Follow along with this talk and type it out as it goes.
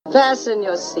Fasten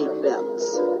your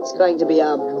seatbelts. It's going to be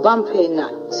a bumpy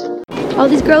night. All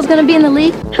these girls gonna be in the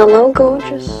league? Hello,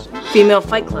 gorgeous. Female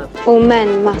Fight Club. All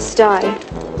men must die,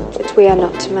 but we are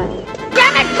not men.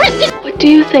 Damn it, Kristen! What do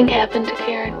you think happened to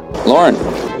Karen? Lauren.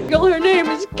 Girl, her name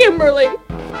is Kimberly.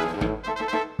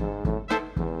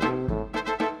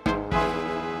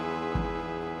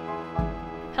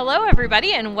 Hello,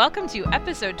 everybody, and welcome to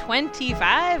episode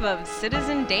 25 of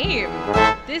Citizen Dame.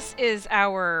 This is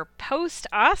our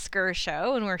post-Oscar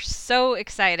show, and we're so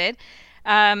excited.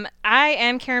 I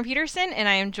am Karen Peterson, and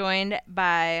I am joined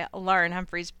by Lauren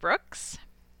Humphreys-Brooks.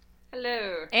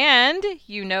 Hello. And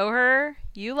you know her,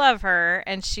 you love her,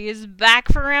 and she is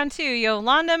back for round two,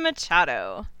 Yolanda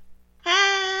Machado.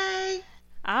 Hi.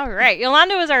 All right.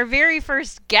 Yolanda was our very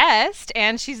first guest,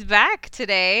 and she's back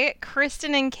today.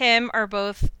 Kristen and Kim are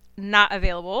both not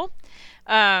available.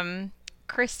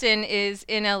 Kristen is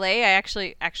in LA.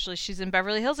 Actually, she's in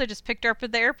Beverly Hills. I just picked her up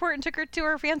at the airport and took her to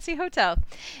her fancy hotel.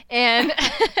 And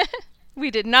we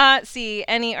did not see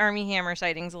any Armie Hammer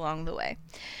sightings along the way.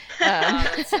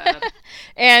 That's sad.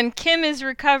 And Kim is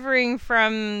recovering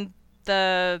from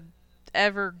the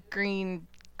Evergreen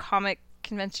Comic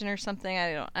Convention or something.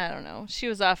 I don't know. She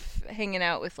was off hanging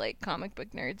out with like comic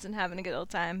book nerds and having a good old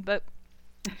time. But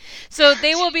so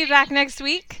they will be back next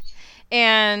week.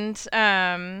 And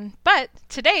but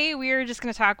today we are just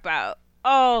going to talk about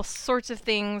all sorts of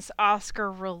things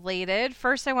Oscar related.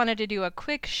 First, I wanted to do a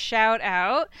quick shout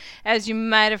out. As you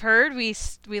might have heard, we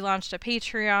launched a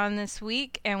Patreon this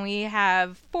week, and we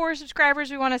have 4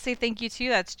 subscribers we want to say thank you to.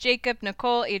 That's Jacob,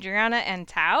 Nicole, Adriana, and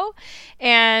Tao.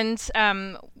 And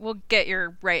we'll get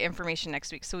your right information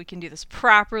next week so we can do this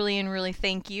properly and really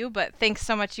thank you. But thanks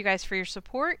so much, you guys, for your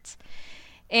support.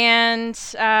 And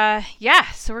so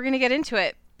we're going to get into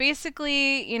it.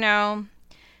 Basically,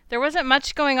 there wasn't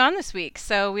much going on this week,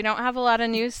 so we don't have a lot of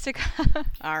news to cover.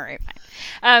 All right,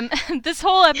 fine. This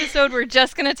whole episode, we're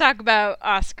just going to talk about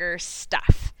Oscar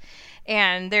stuff.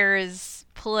 And there is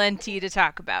plenty to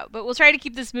talk about. But we'll try to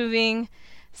keep this moving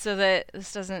so that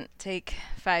this doesn't take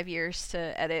 5 years to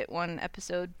edit one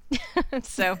episode.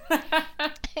 So,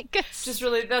 just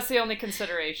really, that's the only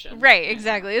consideration. Right,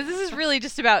 exactly. This is really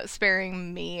just about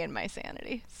sparing me and my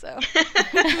sanity. So.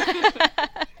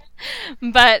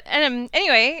 But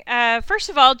anyway, first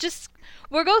of all,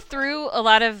 we'll go through a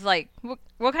lot of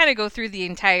we'll kind of go through the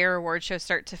entire award show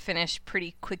start to finish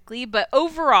pretty quickly. But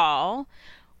overall,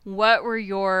 what were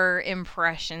your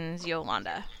impressions,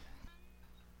 Yolanda?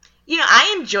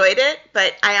 I enjoyed it,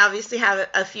 but I obviously have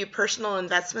a few personal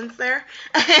investments there,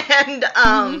 and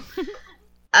I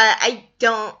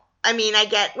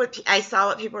get I saw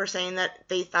what people were saying, that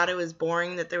they thought it was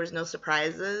boring, that there was no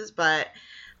surprises, but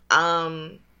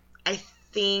I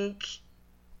think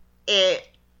it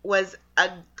was a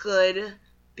good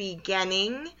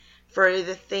beginning for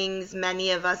the things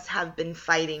many of us have been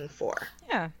fighting for.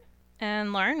 Yeah.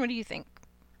 And Lauren, what do you think?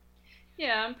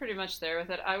 Yeah, I'm pretty much there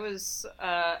with it. I was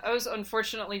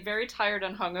unfortunately very tired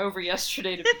and hungover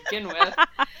yesterday to begin with.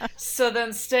 So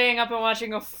then staying up and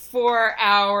watching a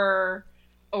 4-hour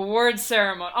award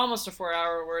ceremony, almost a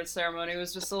 4-hour award ceremony,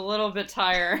 was just a little bit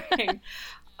tiring.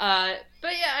 But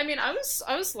yeah,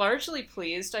 I was largely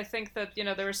pleased. I think that,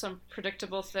 there were some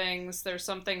predictable things. There's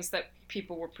some things that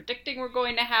people were predicting were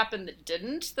going to happen that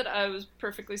didn't, that I was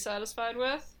perfectly satisfied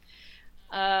with.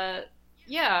 I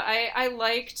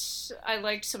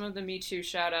liked some of the Me Too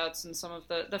shout-outs and some of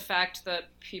the fact that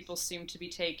people seem to be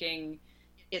taking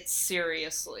it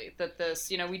seriously. That this,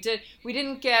 we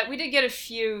did get a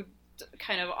few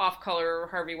kind of off-color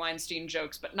Harvey Weinstein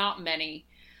jokes, but not many.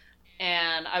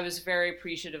 And I was very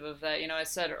appreciative of that. I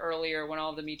said earlier, when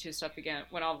all the Me Too stuff began,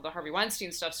 when all the Harvey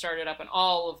Weinstein stuff started up, and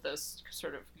all of this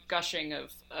sort of gushing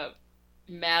of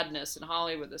madness in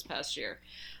Hollywood this past year,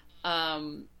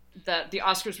 that the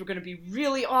Oscars were going to be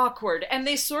really awkward. And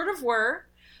they sort of were,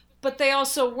 but they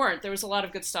also weren't. There was a lot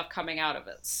of good stuff coming out of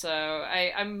it. So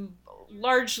I'm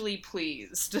largely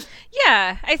pleased.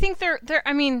 Yeah, I think some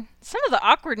of the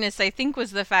awkwardness, I think,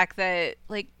 was the fact that,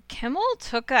 Kimmel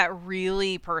took that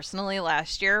really personally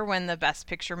last year when the Best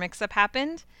Picture mix-up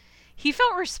happened. He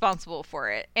felt responsible for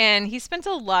it, and he spent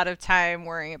a lot of time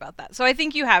worrying about that. So I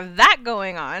think you have that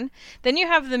going on. Then you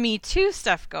have the Me Too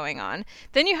stuff going on.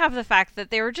 Then you have the fact that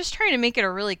they were just trying to make it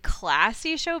a really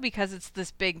classy show because it's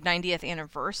this big 90th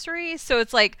anniversary. So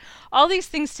it's all these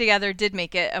things together did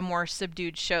make it a more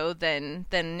subdued show than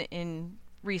in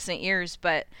recent years.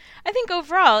 But I think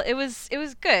overall it was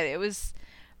good. It was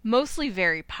mostly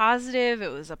very positive.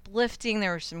 It was uplifting.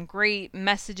 There were some great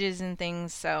messages and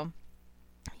things. So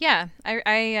yeah,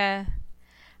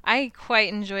 I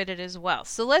quite enjoyed it as well.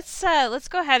 So let's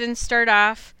go ahead and start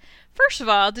off First of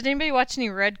all, did anybody watch any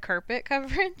red carpet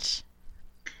coverage?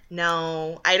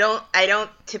 No, I don't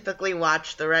typically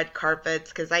watch the red carpets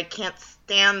because I can't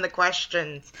stand the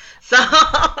questions. So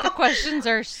The questions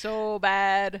are so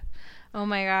bad. Oh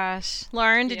my gosh.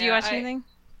 Lauren, did you watch anything?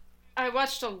 I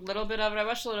watched a little bit of it. I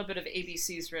watched a little bit of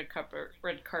ABC's red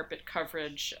carpet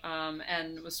coverage,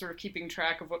 and was sort of keeping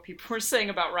track of what people were saying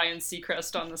about Ryan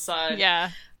Seacrest on the side. Yeah.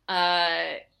 So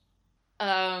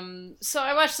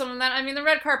I watched some of that. I mean, the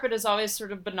red carpet is always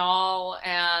sort of banal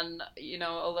and,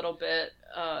 a little bit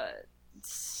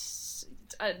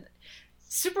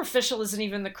superficial isn't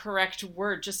even the correct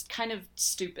word, just kind of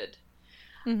stupid.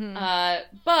 Mm-hmm.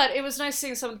 But it was nice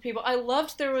seeing some of the people. I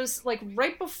loved there was, like,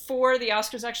 right before the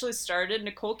Oscars actually started,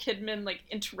 Nicole Kidman, like,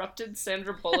 interrupted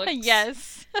Sandra Bullock's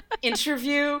yes.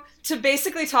 interview to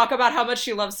basically talk about how much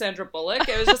she loves Sandra Bullock.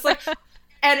 It was just like...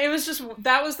 And it was just,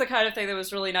 that was the kind of thing that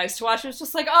was really nice to watch. It was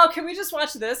just like, oh, can we just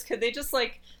watch this? Could they just,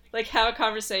 like have a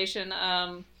conversation?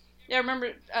 I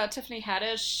remember Tiffany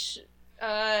Haddish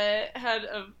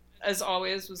as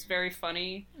always, was very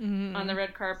funny on the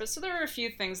red carpet. So there were a few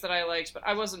things that I liked, but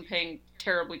I wasn't paying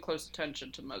terribly close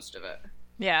attention to most of it.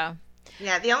 Yeah.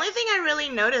 Yeah, the only thing I really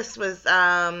noticed was,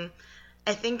 I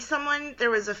think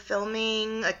there was a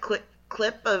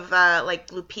clip of, like,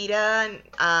 Lupita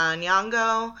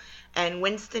Nyong'o, and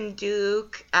Winston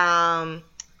Duke, and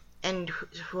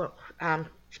God,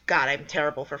 I'm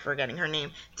terrible for forgetting her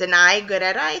name. Denai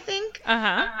Guerrera, I think.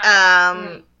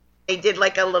 They did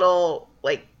like a little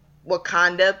like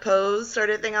Wakanda pose sort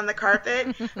of thing on the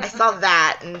carpet. I saw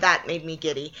that, and that made me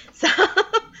giddy. So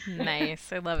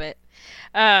nice, I love it.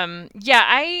 Yeah,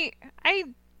 I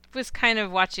was kind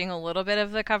of watching a little bit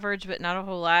of the coverage, but not a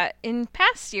whole lot. In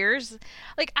past years,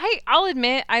 like, I'll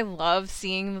admit I love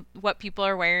seeing what people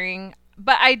are wearing,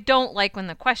 but I don't like when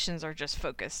the questions are just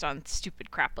focused on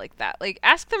stupid crap like that. Like,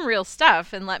 ask them real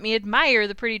stuff and let me admire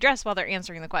the pretty dress while they're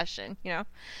answering the question,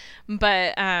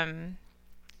 But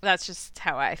that's just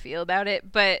how I feel about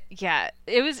it. But yeah,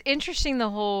 it was interesting, the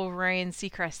whole Ryan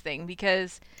Seacrest thing,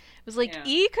 because it was like,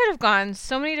 E could have gone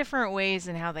so many different ways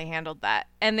in how they handled that.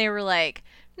 And they were like,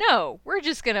 no, we're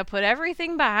just going to put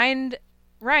everything behind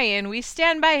Ryan. We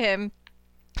stand by him.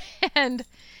 And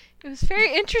it was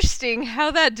very interesting how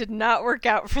that did not work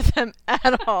out for them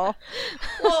at all.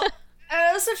 Well,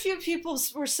 as a few people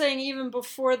were saying even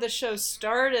before the show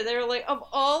started, they were like, of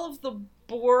all of the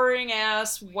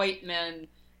boring-ass white men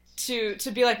to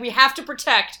be like, we have to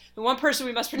protect, the one person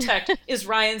we must protect is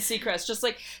Ryan Seacrest. Just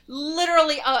like,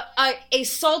 literally, a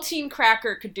saltine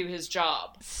cracker could do his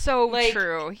job. So like,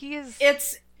 true. He's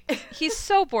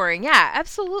so boring. Yeah,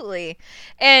 absolutely.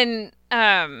 And,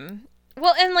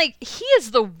 well, and like, he is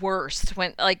the worst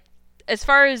when, like, as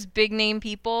far as big name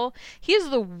people, he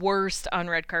is the worst on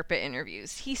red carpet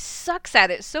interviews. He sucks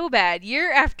at it so bad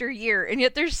year after year, and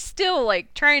yet they're still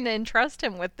like trying to entrust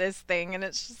him with this thing. And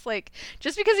it's just like,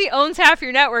 just because he owns half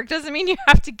your network doesn't mean you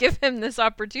have to give him this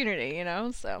opportunity,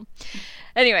 So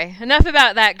anyway, enough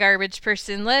about that garbage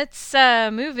person. Let's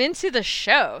move into the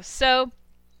show. So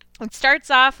it starts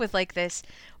off with like this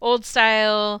old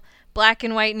style black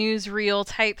and white newsreel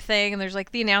type thing, and there's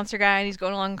like the announcer guy, and he's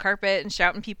going along the carpet and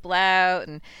shouting people out,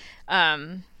 and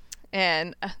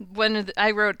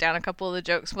I wrote down a couple of the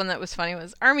jokes. One that was funny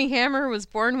was, Armie Hammer was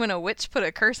born when a witch put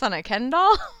a curse on a Ken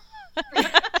doll.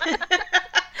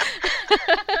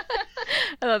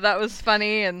 I thought that was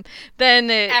funny. And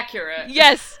then accurate.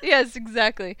 Yes,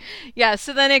 exactly. Yeah,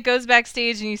 so then it goes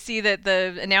backstage and you see that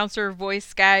the announcer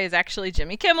voice guy is actually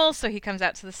Jimmy Kimmel, so he comes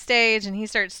out to the stage and he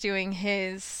starts doing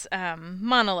his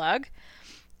monologue.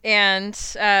 And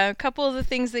a couple of the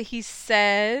things that he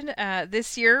said,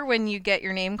 this year when you get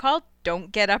your name called,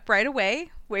 don't get up right away,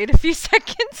 wait a few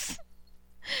seconds.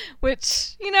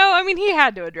 Which, he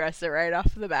had to address it right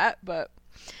off the bat, but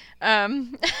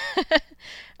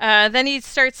then he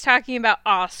starts talking about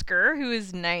Oscar, who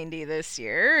is 90 this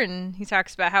year, and he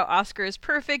talks about how Oscar is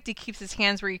perfect. He keeps his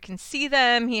hands where you can see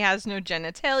them. He has no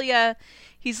genitalia.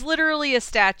 He's literally a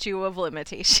statue of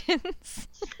limitations.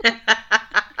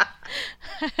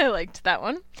 I liked that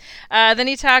one. Then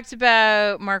he talked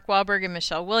about Mark Wahlberg and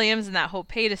Michelle Williams and that whole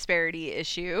pay disparity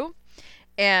issue.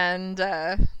 And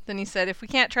then he said, if we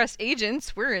can't trust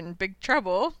agents, we're in big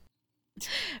trouble.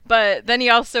 But then he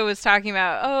also was talking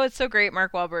about, oh, it's so great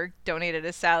Mark Wahlberg donated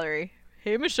his salary.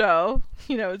 Hey, Michelle,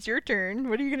 it's your turn.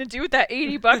 What are you going to do with that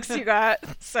 $80 you got?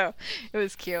 So it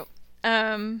was cute.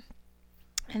 And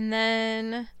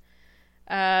then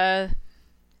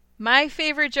my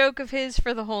favorite joke of his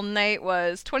for the whole night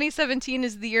was, 2017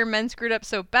 is the year men screwed up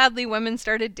so badly women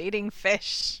started dating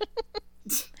fish.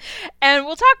 And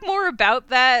we'll talk more about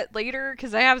that later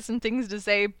because I have some things to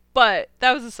say, but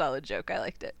that was a solid joke. I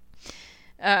liked it.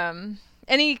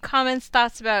 Any comments,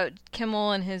 thoughts about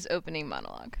Kimmel and his opening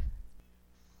monologue?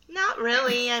 Not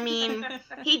really. I mean,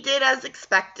 he did as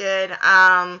expected.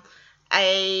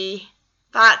 I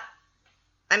thought,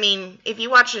 I mean, if you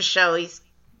watch his show,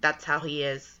 that's how he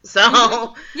is.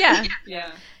 So Yeah.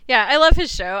 Yeah. Yeah, I love his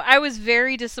show. I was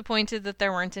very disappointed that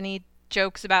there weren't any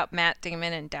jokes about Matt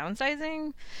Damon and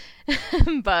downsizing.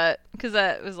 But, because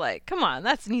that was like, come on,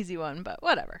 that's an easy one, but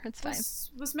whatever, it's fine.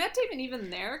 Was Matt Damon even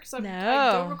there? Because I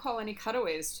No. don't recall any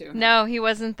cutaways to him. No, he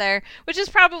wasn't there, which is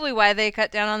probably why they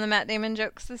cut down on the Matt Damon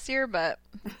jokes this year, but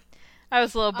I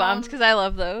was a little bummed because I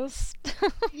love those.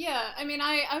 Yeah, I mean,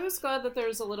 I was glad that there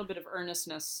was a little bit of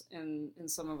earnestness in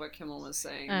some of what Kimmel was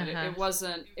saying. It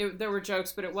wasn't, there were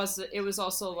jokes, but it was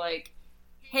also like,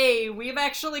 hey, we've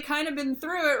actually kind of been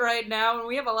through it right now, and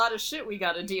we have a lot of shit we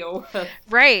got to deal with.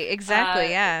 Right, exactly,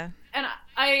 yeah. And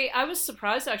I was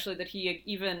surprised, actually, that he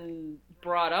even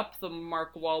brought up the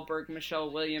Mark Wahlberg,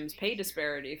 Michelle Williams pay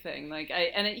disparity thing. Like,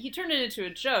 he turned it into a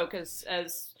joke,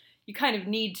 as you kind of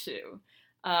need to.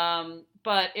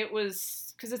 But it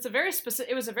was, because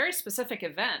it was a very specific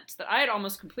event that I had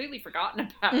almost completely forgotten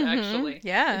about, actually.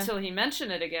 Yeah. Until he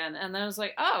mentioned it again. And then I was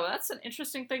like, oh, that's an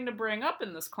interesting thing to bring up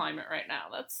in this climate right now.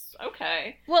 That's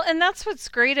okay. Well, and that's what's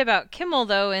great about Kimmel,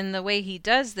 though, in the way he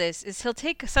does this, is he'll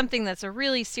take something that's a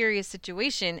really serious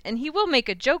situation, and he will make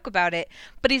a joke about it,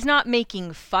 but he's not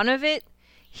making fun of it.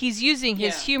 He's using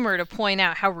his humor to point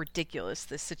out how ridiculous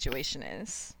this situation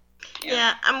is.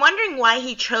 Yeah, I'm wondering why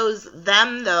he chose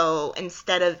them, though,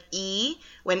 instead of E,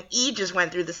 when E just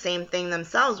went through the same thing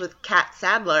themselves with Kat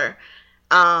Sadler.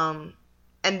 And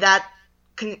that,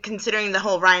 considering the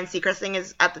whole Ryan Seacrest thing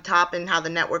is at the top and how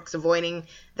the network's avoiding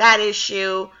that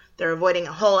issue, they're avoiding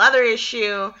a whole other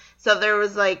issue. So there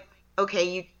was like, okay,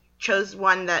 you chose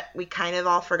one that we kind of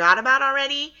all forgot about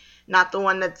already, not the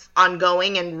one that's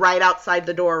ongoing and right outside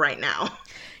the door right now.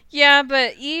 Yeah,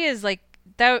 but E is like,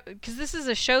 that, because this is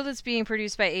a show that's being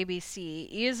produced by ABC.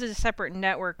 E is a separate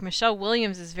network. Michelle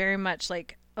Williams is very much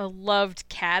like a loved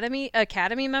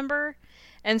Academy member,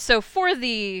 and so for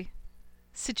the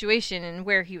situation and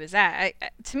where he was at,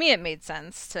 to me it made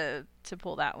sense to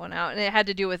pull that one out, and it had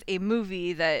to do with a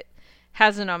movie that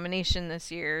has a nomination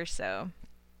this year. So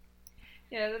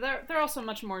yeah, they're also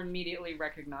much more immediately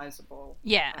recognizable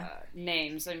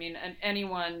names. I mean,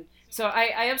 anyone. So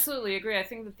I absolutely agree. I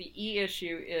think that the E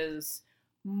issue is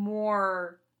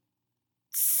more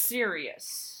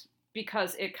serious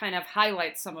because it kind of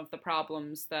highlights some of the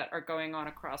problems that are going on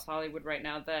across Hollywood right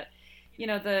now. That, you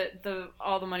know, the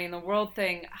all the money in the world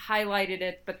thing highlighted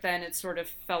it, but then it sort of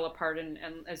fell apart, and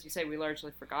as you say, we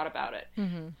largely forgot about it.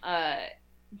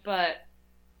 But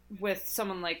with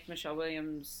someone like Michelle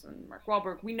Williams and Mark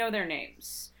Wahlberg, we know their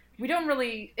names. We don't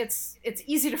really. It's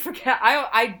easy to forget.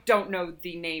 I don't know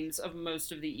the names of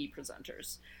most of the E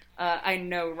presenters. I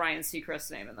know Ryan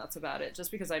Seacrest's name, and that's about it, just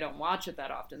because I don't watch it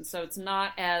that often. So it's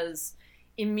not as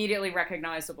immediately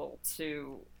recognizable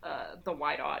to the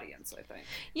wide audience, I think.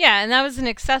 Yeah, and that was an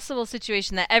accessible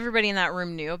situation that everybody in that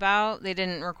room knew about. They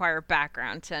didn't require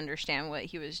background to understand what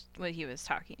he was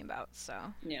talking about. So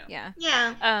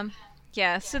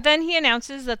yeah. So then he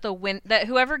announces that that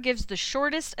whoever gives the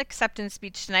shortest acceptance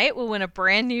speech tonight will win a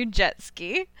brand new jet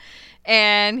ski,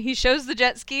 and he shows the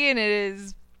jet ski, and it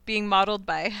is being modeled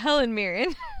by Helen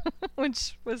Mirren,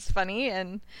 which was funny,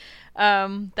 and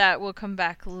that will come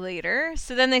back later.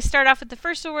 So then they start off with the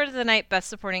first award of the night, Best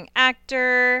Supporting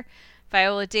Actor.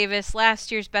 Viola Davis,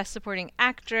 last year's Best Supporting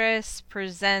Actress,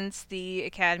 presents the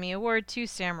Academy Award to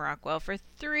Sam Rockwell for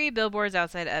 3 Billboards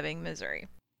Outside Ebbing, Missouri.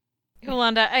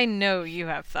 Yolanda, I know you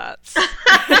have thoughts. So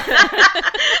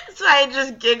I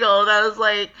just giggled. I was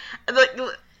like,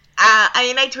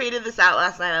 I tweeted this out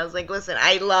last night. I was like, listen,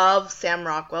 I love Sam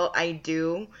Rockwell. I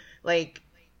do. Like,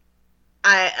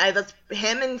 that's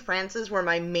him and Frances were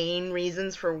my main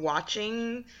reasons for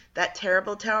watching that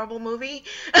terrible, terrible movie.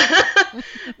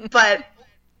 But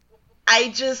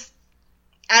I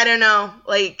don't know.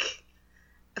 Like,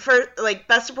 for like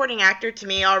Best Supporting Actor, to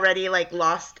me already like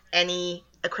lost any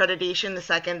accreditation the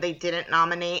second they didn't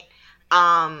nominate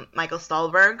Michael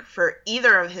Stahlberg for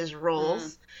either of his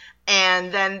roles.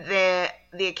 And then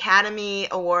the Academy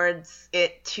awards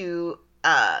it to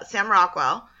Sam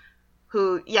Rockwell,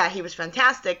 who, yeah, he was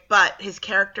fantastic, but his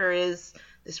character is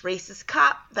this racist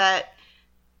cop that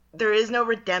there is no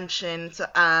redemption. So,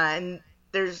 and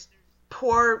there's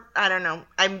I don't know.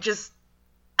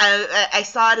 I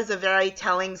saw it as a very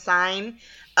telling sign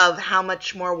of how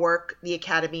much more work the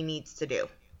Academy needs to do.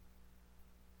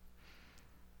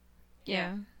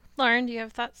 Yeah. Lauren, do you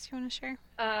have thoughts you want to share?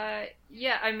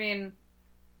 Yeah, I mean,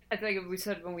 I think we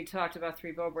said when we talked about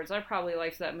Three Billboards, I probably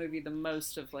liked that movie the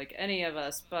most of like any of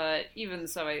us. But even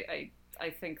so, I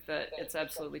think that it's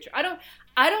absolutely true. I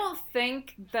don't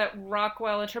think that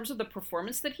Rockwell, in terms of the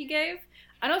performance that he gave,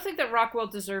 I don't think that Rockwell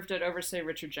deserved it over, say,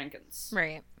 Richard Jenkins.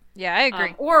 Right. Yeah, I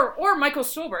agree. Or Michael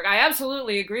Stuhlbarg. I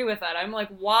absolutely agree with that. I'm like,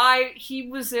 why he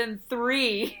was in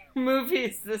 3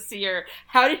 movies this year?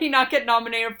 How did he not get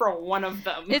nominated for one of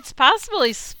them? It's possible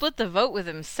he split the vote with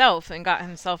himself and got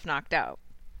himself knocked out.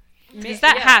 Because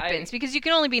that happens. Because you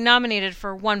can only be nominated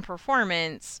for one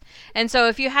performance. And so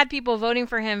if you had people voting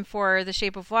for him for The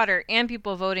Shape of Water and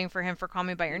people voting for him for Call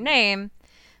Me By Your Name,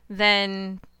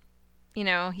 then, you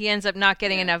know, he ends up not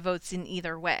getting enough votes in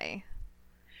either way.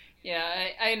 Yeah,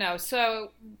 I know.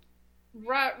 So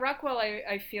Rockwell,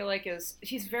 I feel like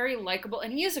he's very likable,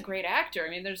 and he is a great actor. I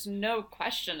mean, there's no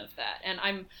question of that. And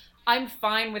I'm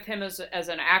fine with him as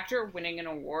an actor winning an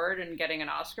award and getting an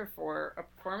Oscar for a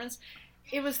performance.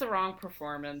 It was the wrong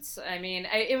performance. I mean,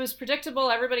 it was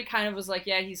predictable. Everybody kind of was like,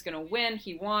 yeah, he's going to win.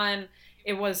 He won.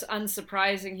 It was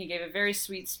unsurprising. He gave a very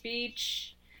sweet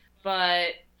speech,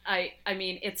 but I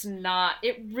mean, it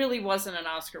really wasn't an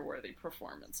Oscar-worthy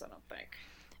performance, I don't think.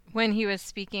 When he was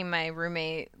speaking, my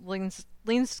roommate leans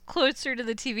closer to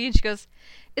the TV and she goes,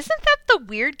 "Isn't that the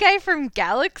weird guy from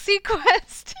Galaxy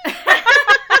Quest?"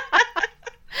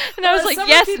 And I was like,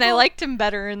 yes, and I liked him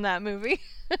better in that movie.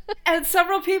 And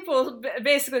several people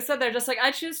basically said they're just like,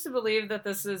 I choose to believe that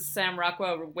this is Sam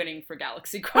Rockwell winning for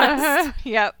Galaxy Quest.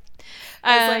 Yep.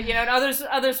 It's like, you know, and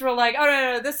others were like, oh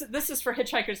no, this is for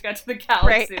Hitchhiker's Guide to the Galaxy.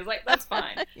 Right. It's like, that's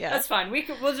fine. Yeah. That's fine.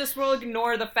 We'll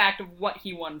ignore the fact of what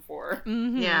he won for.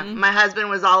 Mm-hmm. Yeah, my husband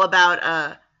was all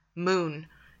about Moon.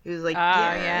 He was like,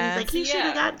 yeah. He's like, he should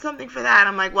have gotten something for that.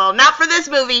 I'm like, well, not for this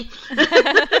movie.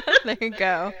 There you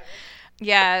go.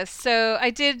 Yeah, so I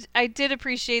did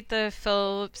appreciate the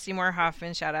Philip Seymour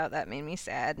Hoffman shout out. That made me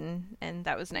sad, and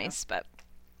that was nice. But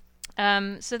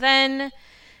so then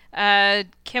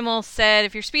Kimmel said,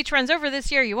 if your speech runs over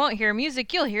this year, you won't hear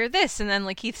music, you'll hear this. And then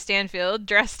Lakeith Stanfield,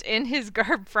 dressed in his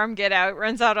garb from Get Out,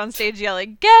 runs out on stage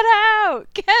yelling, "Get out!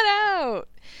 Get out!"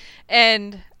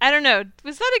 And I don't know,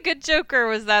 was that a good joke or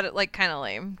was that like kind of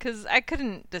lame? Because I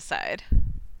couldn't decide.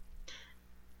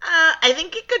 I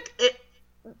think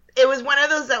it was one of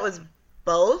those that was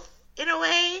both in a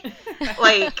way.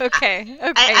 Like, okay.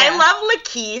 I love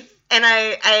Lakeith, and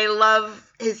I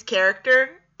love his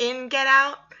character in Get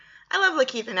Out. I love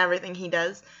Lakeith and everything he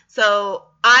does. So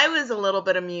I was a little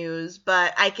bit amused,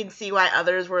 but I can see why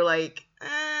others were like,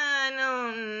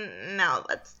 no,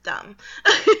 that's dumb.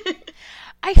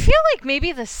 I feel like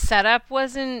maybe the setup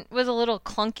was a little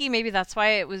clunky. Maybe that's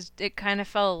why it kind of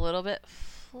fell a little bit.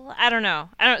 I don't know.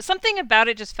 Something about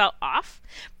it just felt off,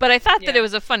 but I thought that it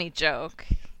was a funny joke.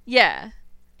 Yeah.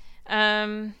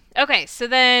 Okay, so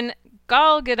then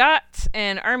Gal Gadot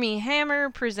and Armie Hammer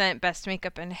present Best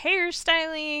Makeup and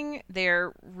Hairstyling.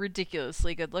 They're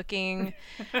ridiculously good looking.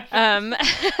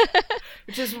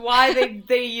 Which is why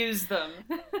they use them.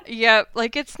 Yep,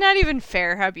 like it's not even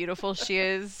fair how beautiful she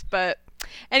is, but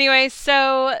anyway,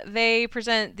 so they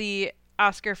present the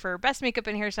Oscar for Best Makeup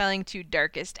and Hairstyling to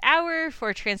Darkest Hour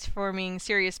for transforming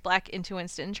Sirius Black into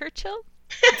Winston Churchill.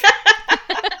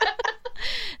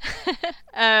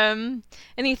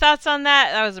 Any thoughts on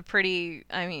that? That was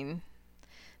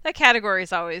that category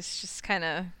is always just kind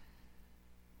of...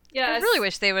 Yeah, I really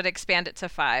wish they would expand it to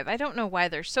 5. I don't know why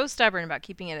they're so stubborn about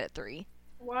keeping it at 3.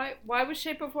 Why was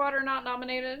Shape of Water not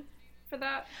nominated for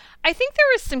that? I think there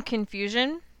was some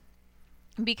confusion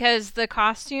because the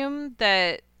costume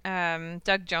that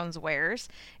Doug Jones wears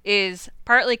is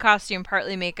partly costume,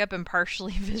 partly makeup, and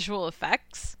partially visual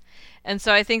effects. And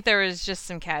so I think there was just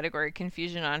some category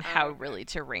confusion on how really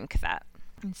to rank that.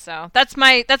 And so that's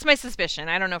my suspicion.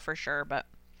 I don't know for sure, but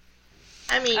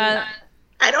I mean,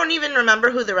 I don't even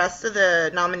remember who the rest of the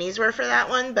nominees were for that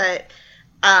one, but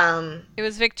it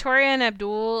was Victoria and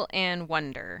Abdul and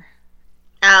Wonder.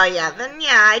 Oh yeah, then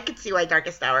I could see why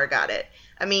Darkest Hour got it.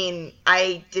 I mean,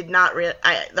 I did not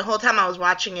the whole time I was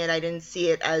watching it, I didn't see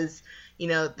it as, you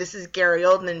know, this is Gary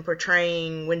Oldman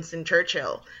portraying Winston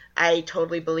Churchill. I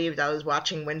totally believed I was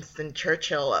watching Winston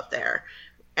Churchill up there.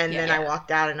 And then I walked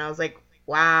out and I was like,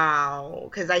 wow.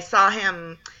 Because I saw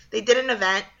him, they did an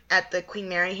event at the Queen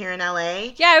Mary here in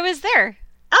LA. Yeah, I was there.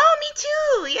 Oh, me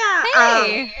too, yeah.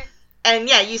 Hey! And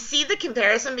yeah, you see the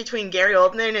comparison between Gary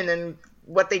Oldman and then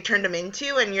what they turned him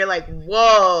into, and you're like,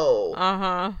 whoa.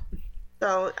 Uh-huh.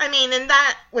 So, I mean, and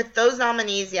that, with those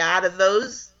nominees, out of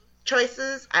those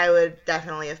choices, I would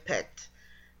definitely have picked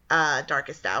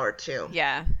Darkest Hour too.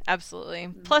 Yeah, absolutely.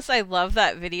 Plus, I love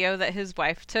that video that his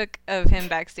wife took of him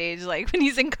backstage, like when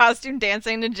he's in costume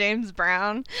dancing to James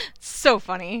Brown. It's so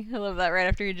funny. I love that right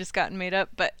after he just gotten made up.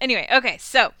 But anyway, okay,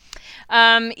 so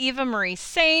Eva Marie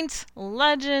Saint,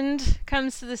 legend,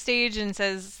 comes to the stage and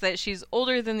says that she's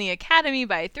older than the Academy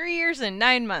by 3 years and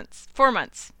 9 months. 4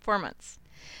 months. 4 months.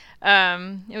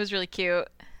 It was really cute.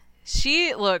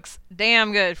 She looks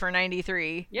damn good for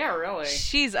 93. Yeah, really.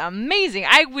 She's amazing.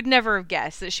 I would never have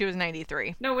guessed that she was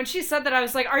 93. No, when she said that, I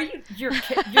was like, you're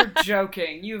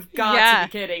joking. You've got to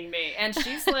be kidding me. And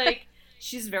she's like,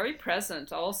 she's very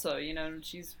present also, you know,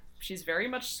 she's very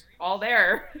much all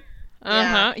there.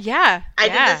 Uh-huh. Yeah. I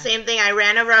did the same thing. I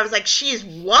ran over. I was like, she's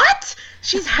what?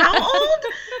 She's how old?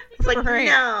 It's like, right.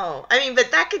 No. I mean, but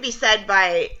that could be said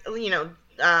by, you know,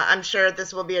 I'm sure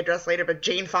this will be addressed later, but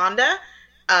Jane Fonda.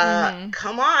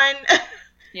 Come on.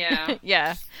 Yeah.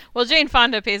 Yeah. Well, Jane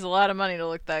Fonda pays a lot of money to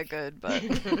look that good, but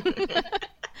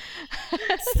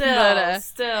still,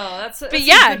 that's but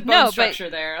yeah, good bone no, structure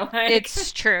but there. Like.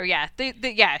 it's true. Yeah,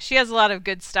 yeah, she has a lot of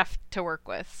good stuff to work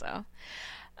with. So,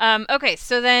 okay,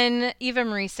 so then Eva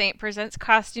Marie Saint presents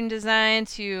costume design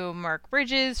to Mark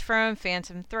Bridges from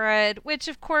Phantom Thread, which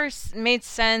of course made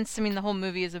sense. I mean, the whole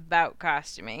movie is about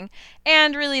costuming,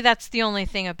 and really, that's the only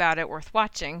thing about it worth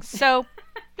watching. So.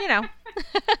 You know.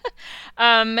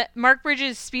 Mark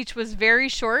Bridges' speech was very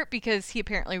short because he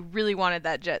apparently really wanted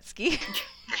that jet ski.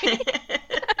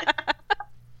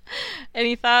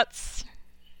 Any thoughts?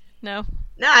 No?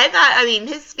 No, I mean,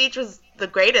 his speech was the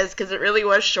greatest because it really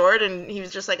was short and he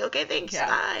was just like, okay, thanks,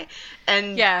 bye.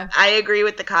 And I agree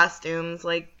with the costumes.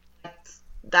 Like,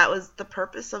 that was the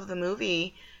purpose of the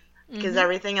movie because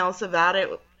everything else about it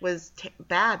was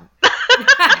bad.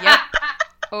 Yep.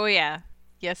 Oh, yeah.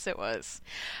 Yes, it was.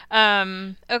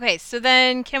 Okay, so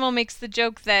then Kimmel makes the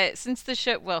joke that since the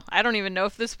show... Well, I don't even know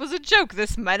if this was a joke.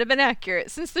 This might have been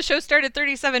accurate. Since the show started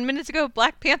 37 minutes ago,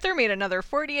 Black Panther made another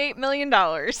 $48 million.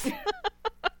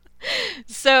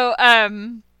 So,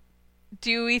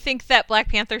 do we think that Black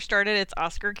Panther started its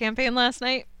Oscar campaign last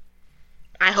night?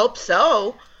 I hope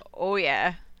so. Oh,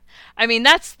 yeah. I mean,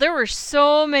 there were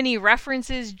so many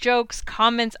references, jokes,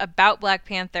 comments about Black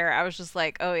Panther. I was just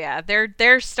like, oh yeah,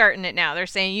 they're starting it now. They're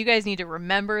saying you guys need to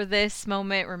remember this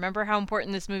moment, remember how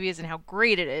important this movie is and how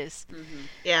great it is. Mm-hmm.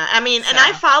 Yeah, I mean, and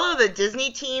I follow the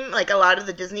Disney team, like a lot of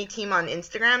the Disney team on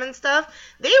Instagram and stuff.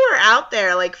 They were out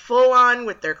there like full on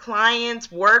with their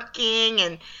clients, working,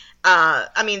 and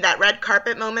I mean that red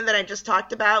carpet moment that I just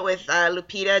talked about with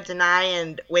Lupita, Denai,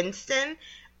 and Winston.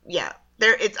 Yeah.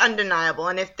 It's undeniable,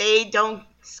 and if they don't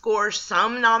score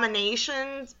some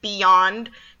nominations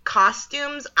beyond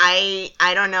costumes, I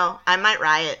don't know. I might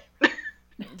riot.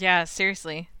 Yeah,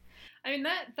 seriously. I mean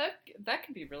that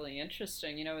could be really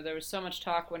interesting. You know, there was so much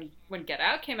talk when Get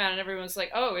Out came out, and everyone was like,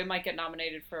 "Oh, it might get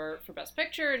nominated for Best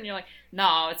Picture," and you're like,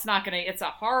 "No, it's not gonna. It's a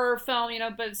horror film," you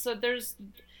know. But so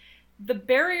the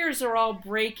barriers are all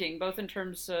breaking, both in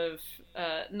terms of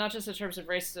not just in terms of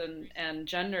race and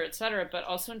gender, etc., but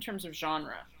also in terms of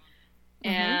genre.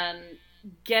 Mm-hmm. And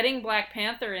getting Black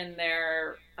Panther in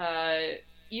there,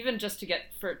 even just to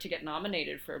get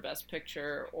nominated for Best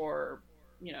Picture or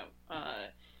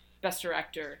Best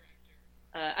Director.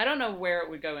 I don't know where it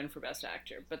would go in for Best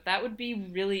Actor, but that would be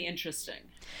really interesting.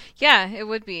 Yeah, it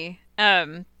would be.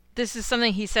 This is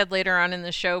something he said later on in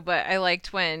the show, but I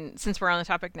liked when, since we're on the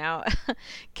topic now,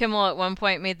 Kimmel at one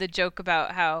point made the joke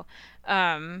about how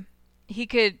he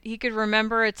could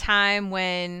remember a time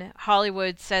when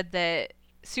Hollywood said that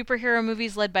superhero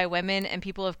movies led by women and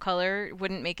people of color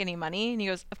wouldn't make any money, and he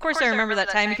goes, of course I remember that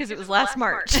time because it was last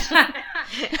March. Yeah,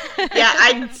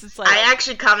 I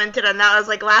actually commented on that. I was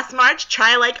like, last March,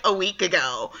 try like a week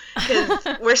ago, because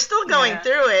we're still going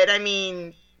through it. I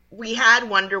mean, we had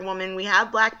Wonder Woman, we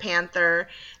have Black Panther,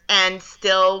 and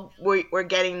still we're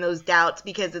getting those doubts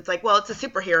because it's like, well, it's a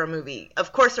superhero movie.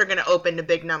 Of course they're going to open to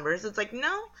big numbers. It's like,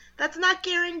 no, that's not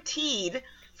guaranteed,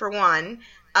 for one.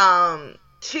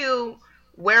 Two,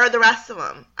 where are the rest of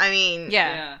them? I mean,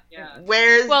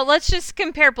 where's... Well, let's just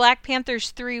compare Black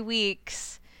Panther's 3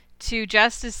 weeks to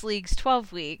Justice League's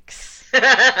 12 weeks.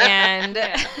 And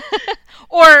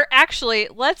or actually,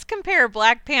 let's compare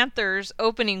Black Panther's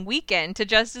opening weekend to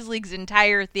Justice League's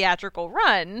entire theatrical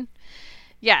run.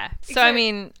 Yeah. So exactly. I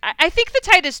mean, I think the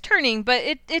tide is turning, but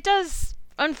it does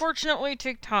unfortunately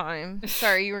take time.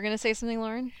 Sorry, you were going to say something,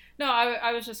 Lauren? No,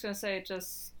 I was just going to say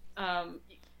just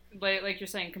like you're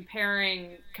saying,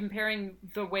 comparing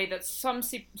the way that some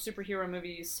superhero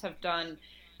movies have done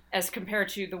as compared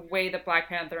to the way that Black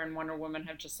Panther and Wonder Woman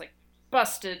have just like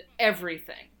busted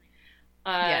everything.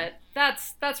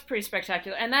 That's pretty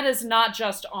spectacular, and that is not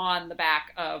just on the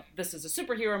back of this is a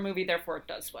superhero movie, therefore it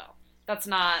does well. That's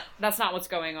not what's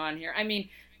going on here. I mean,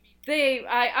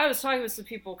 I was talking with some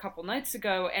people a couple nights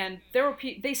ago, and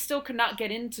they still could not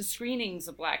get into screenings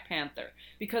of Black Panther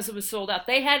because it was sold out.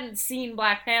 They hadn't seen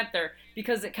Black Panther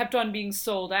because it kept on being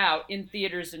sold out in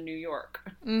theaters in New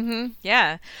York. Mm-hmm.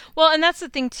 Yeah. Well, and that's the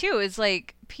thing too, is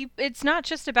like it's not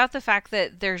just about the fact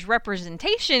that there's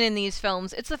representation in these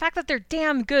films, it's the fact that they're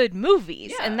damn good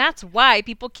movies. Yeah. And that's why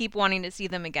people keep wanting to see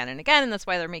them again and again, and that's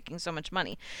why they're making so much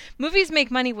money. Movies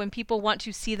make money when people want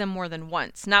to see them more than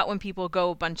once, not when people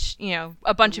go a bunch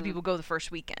of people go the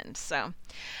first weekend. So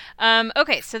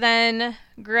okay, so then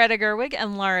Greta Gerwig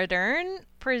and Laura Dern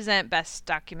present Best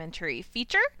Documentary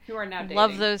Feature. Who are now dating.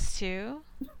 Love those two.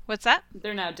 What's that?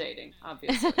 They're now dating,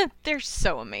 obviously. They're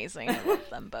so amazing. I love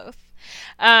them both.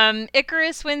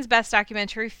 Icarus wins Best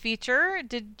Documentary Feature.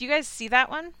 Did you guys see that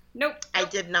one? Nope. I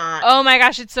did not. Oh my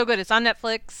gosh, it's so good. It's on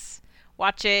Netflix.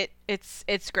 Watch it.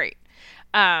 It's great.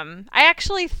 I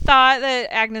actually thought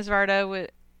that Agnes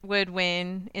Varda would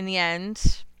win in the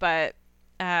end, but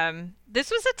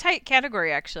this was a tight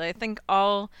category, actually. I think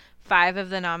all 5 of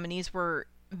the nominees were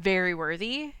very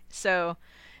worthy, so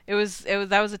that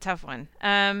was a tough one.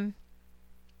 And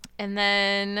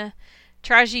then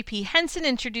Taraji P. Henson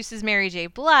introduces Mary J.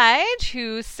 Blige,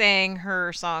 who sang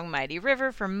her song Mighty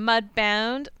River from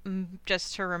Mudbound.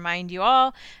 Just to remind you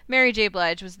all, Mary J.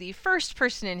 Blige was the first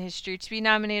person in history to be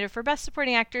nominated for Best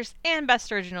Supporting Actress and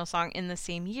Best Original Song in the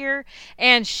same year,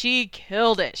 and she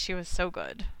killed it. She was so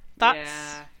good. Thoughts?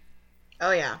 Yeah.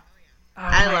 Oh, yeah. Oh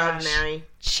I my love gosh. Mary.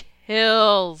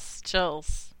 Chills. That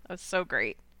was so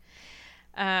great.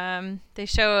 They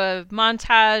show a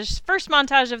first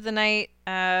montage of the night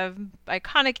of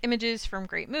iconic images from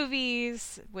great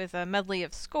movies with a medley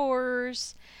of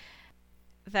scores.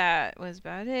 That was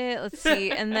about it. Let's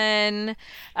see. And then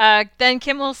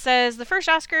Kimmel says the first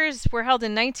Oscars were held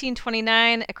in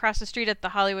 1929 across the street at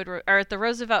the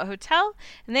Roosevelt Hotel,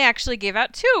 and they actually gave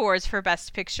out 2 awards for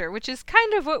Best Picture, which is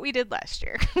kind of what we did last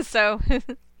year. So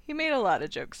he made a lot of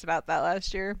jokes about that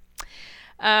last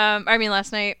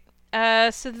night.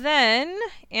 So then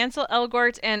Ansel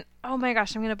Elgort and, oh my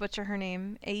gosh, I'm going to butcher her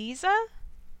name, Eiza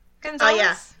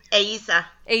Gonzalez? Oh, yeah.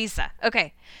 Eiza.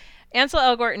 Okay. Ansel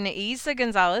Elgort and Eiza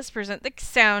Gonzalez present the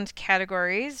sound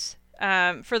categories.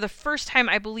 For the first time,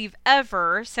 I believe,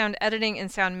 ever, sound editing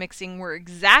and sound mixing were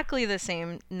exactly the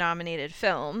same nominated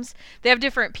films. They have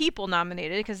different people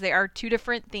nominated because they are 2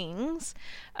 different things.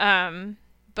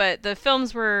 But the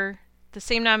films were the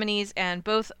same nominees, and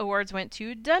both awards went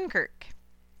to Dunkirk,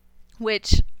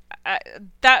 which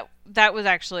that was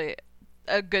actually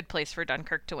a good place for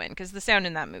Dunkirk to win because the sound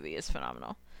in that movie is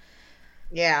phenomenal.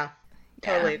 Yeah,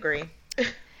 totally agree.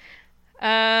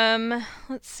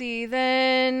 Let's see.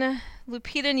 Then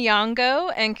Lupita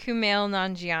Nyong'o and Kumail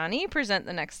Nanjiani present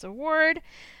the next award.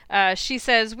 She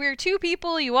says, "We're 2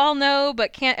 people you all know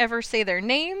but can't ever say their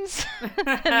names."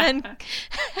 and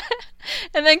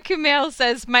then Kumail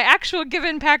says, "My actual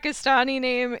given Pakistani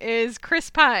name is Chris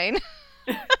Pine."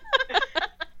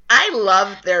 I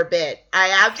loved their bit.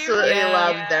 I absolutely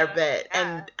loved their bit.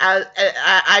 And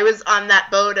I was on that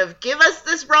boat of give us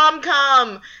this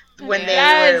rom-com when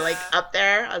they were like up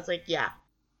there. I was like,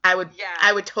 I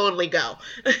would totally go.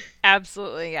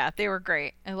 Absolutely, yeah. They were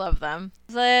great. I love them.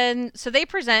 So they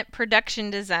present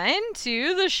production design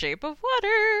to The Shape of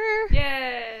Water.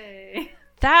 Yay!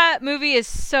 That movie is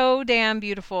so damn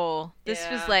beautiful. This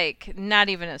was like not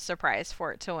even a surprise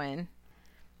for it to win.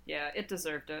 Yeah, it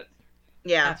deserved it.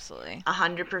 Yeah, absolutely,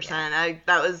 100%.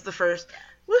 That was the first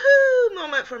woohoo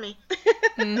moment for me.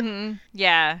 Mm-hmm.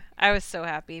 Yeah, I was so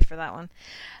happy for that one.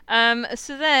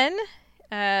 So then,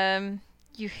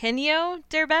 Eugenio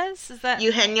Derbez, is that?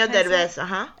 Eugenio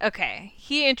Derbez, Okay,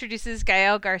 he introduces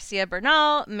Gael Garcia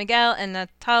Bernal, Miguel, and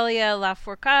Natalia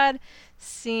Lafourcade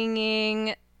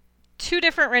singing 2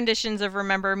 different renditions of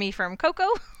 "Remember Me" from Coco,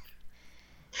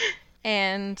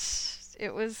 and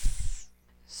it was.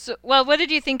 So, well, what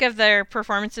did you think of their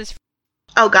performances?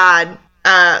 Oh, God.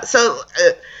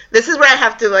 This is where I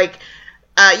have to,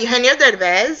 Eugenio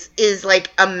Derbez is,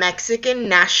 a Mexican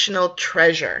national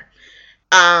treasure.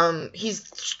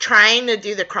 He's trying to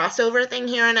do the crossover thing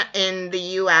here in the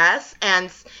U.S.,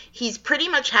 and he's pretty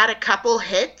much had a couple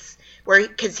hits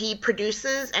because he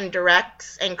produces and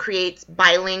directs and creates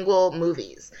bilingual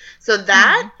movies. So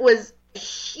that was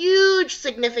huge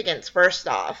significance, first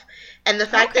off. And the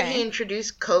fact that he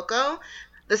introduced Coco,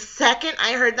 the second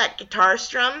I heard that guitar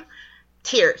strum,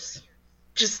 tears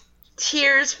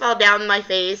fell down my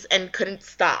face and couldn't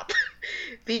stop.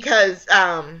 Because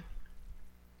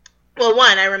Well,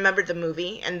 one, I remembered the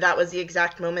movie, and that was the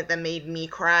exact moment that made me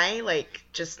cry, like,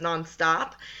 just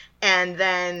nonstop. And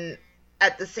then,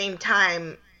 at the same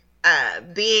time,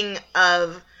 being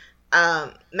of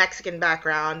Mexican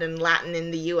background and Latin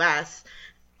in the U.S.,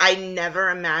 I never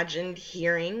imagined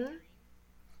hearing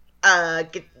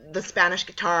the Spanish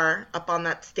guitar up on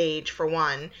that stage, for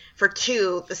one. For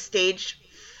two, the stage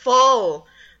full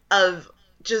of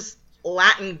just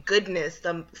Latin goodness,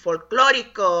 the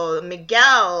folklorico,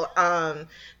 Miguel, and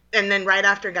then right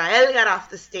after Gael got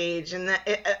off the stage, and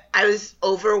I was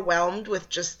overwhelmed with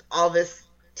just all this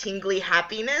tingly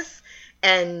happiness,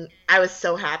 and I was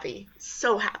so happy,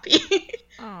 so happy.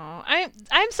 Oh,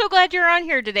 I'm so glad you're on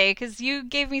here today because you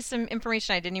gave me some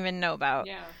information I didn't even know about.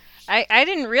 Yeah. I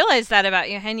didn't realize that about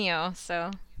Eugenio, so.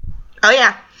 Oh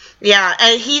yeah, yeah,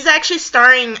 and he's actually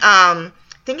starring. I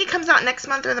think it comes out next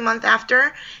month or the month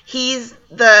after. He's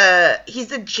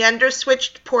the gender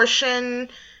switched portion.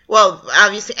 Well,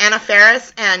 obviously Anna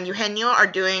Faris and Eugenio are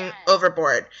doing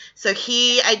Overboard, so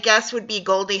he, I guess, would be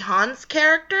Goldie Hawn's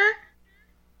character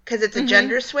because it's a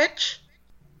gender switch.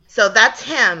 So that's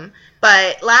him.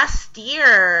 But last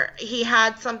year he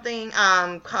had something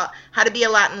called How to Be a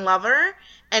Latin Lover,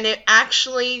 and it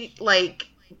actually like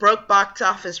broke box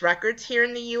office records here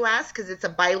in the U.S. because it's a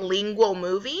bilingual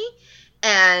movie,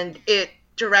 and it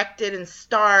directed and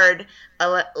starred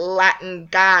a Latin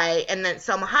guy, and then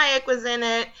Selma Hayek was in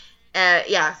it.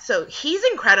 Yeah, so he's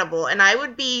incredible, and I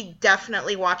would be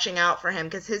definitely watching out for him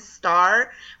because his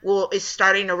star is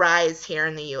starting to rise here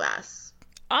in the U.S.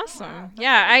 Awesome.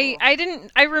 Yeah,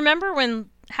 I remember when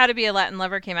How to Be a Latin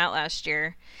Lover came out last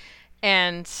year,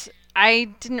 and I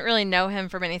didn't really know him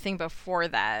from anything before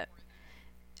that.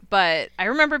 But I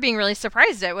remember being really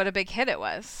surprised at what a big hit it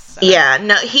was. So. Yeah,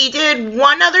 no, he did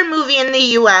one other movie in the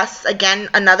U.S., again,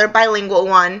 another bilingual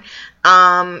one.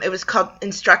 It was called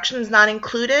Instructions Not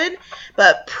Included.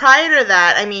 But prior to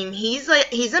that, I mean, he's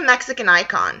a Mexican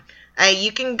icon.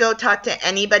 You can go talk to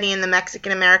anybody in the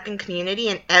Mexican-American community,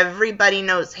 and everybody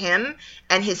knows him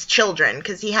and his children,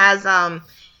 because he has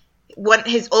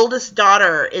his oldest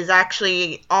daughter is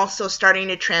actually also starting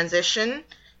to transition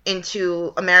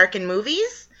into American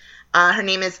movies. Her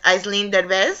name is Aislinn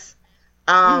Derbez.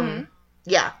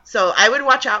 Yeah, so I would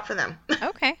watch out for them.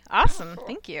 Okay, awesome.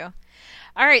 Thank you.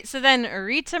 All right, so then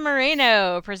Rita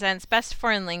Moreno presents Best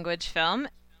Foreign Language Film,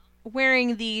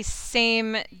 wearing the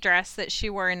same dress that she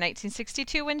wore in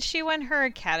 1962 when she won her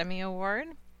Academy Award.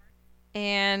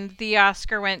 And the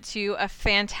Oscar went to A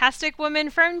Fantastic Woman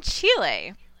from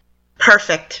Chile.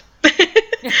 Perfect.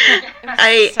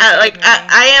 I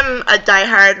am a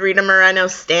diehard Rita Moreno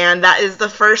stan. That is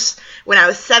when I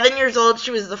was 7 years old,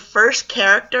 she was the first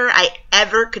character I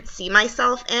ever could see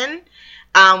myself in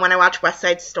when I watched West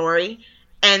Side Story.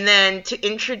 And then to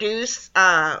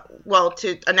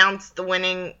announce the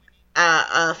winning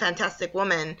A Fantastic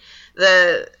Woman,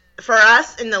 for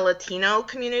us in the Latino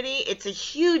community, it's a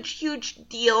huge, huge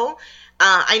deal.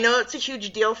 I know it's a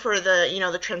huge deal for the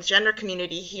transgender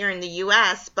community here in the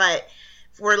U.S., but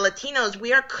for Latinos,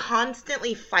 we are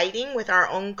constantly fighting with our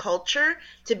own culture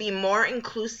to be more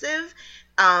inclusive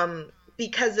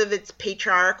because of its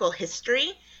patriarchal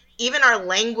history. Even our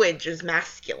language is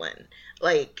masculine.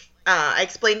 Like, I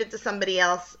explained it to somebody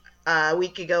else a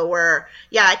week ago where,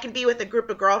 yeah, I could be with a group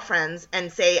of girlfriends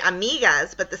and say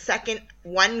amigas, but the second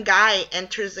one guy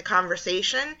enters the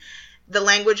conversation, the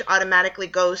language automatically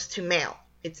goes to male.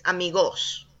 It's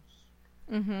amigos.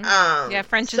 Mm-hmm. Yeah,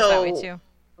 French is that way too.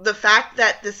 The fact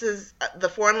that the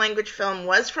foreign language film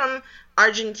was from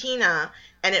Argentina,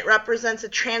 and it represents a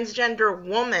transgender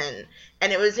woman,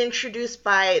 and it was introduced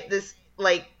by this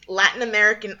like Latin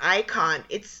American icon,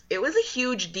 it was a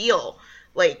huge deal.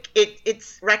 Like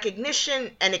it's recognition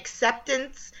and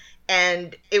acceptance,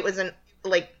 and it was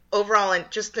overall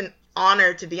just an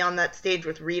honor to be on that stage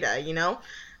with Rita,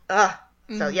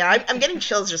 So yeah, I'm getting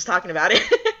chills just talking about it.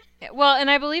 Well,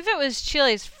 and I believe it was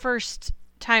Chile's first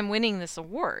time winning this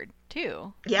award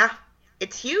too. Yeah,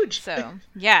 it's huge. So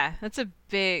yeah,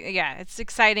 it's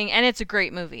exciting, and it's a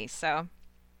great movie. So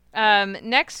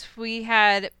next we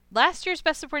had last year's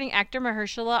Best Supporting Actor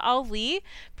Mahershala Ali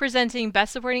presenting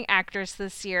Best Supporting Actress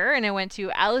this year, and it went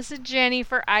to Allison Janney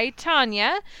for I,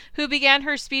 Tonya, who began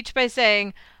her speech by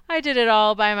saying, "I did it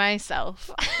all by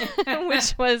myself,"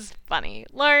 which was funny.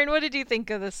 Lauren, what did you think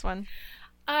of this one?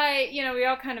 We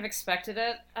all kind of expected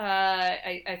it.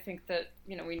 I think that,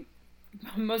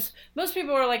 most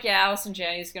people were like, yeah, Allison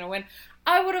Janney's going to win.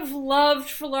 I would have loved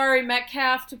for Laurie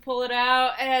Metcalf to pull it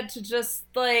out and to just,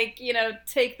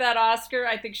 take that Oscar.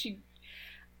 I think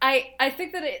I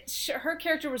think that her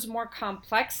character was more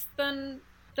complex than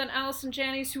Allison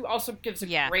Janney's, who also gives a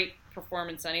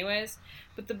performance anyways.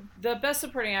 But the Best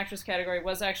Supporting Actress category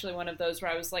was actually one of those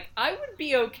where I was like, I would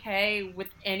be okay with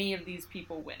any of these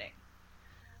people winning.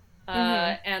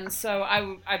 And so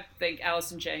I think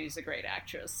Allison Janney's a great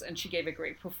actress, and she gave a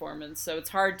great performance. So it's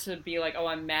hard to be like, oh,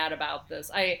 I'm mad about this.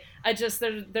 I just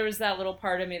there was that little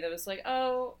part of me that was like,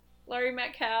 oh, Laurie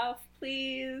Metcalf,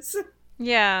 please.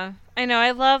 Yeah, I know.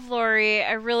 I love Laurie.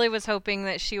 I really was hoping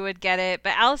that she would get it,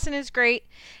 but Allison is great,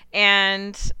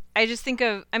 and I just think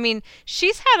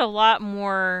she's had a lot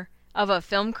more of a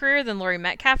film career than Laurie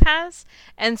Metcalf has.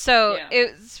 And so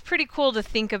it's pretty cool to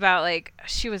think about, like,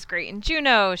 she was great in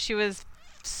Juno. She was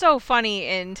so funny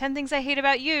in 10 Things I Hate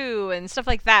About You and stuff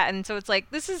like that. And so it's like,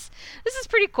 this is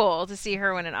pretty cool to see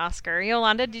her win an Oscar.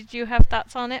 Yolanda, did you have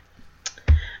thoughts on it?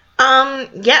 I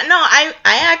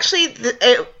actually,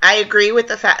 I agree with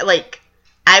the fact, like,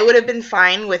 I would have been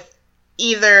fine with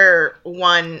either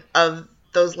one of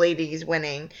those ladies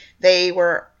winning. They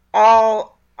were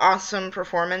all awesome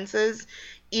performances,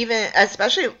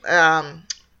 especially Allison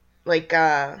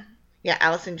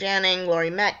Janney, Laurie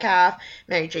Metcalf,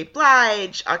 Mary J.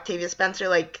 Blige, Octavia Spencer.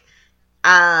 Like,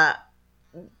 I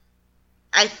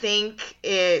think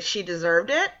she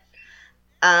deserved it.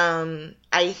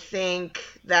 I think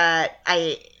that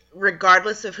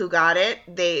regardless of who got it,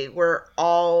 they were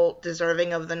all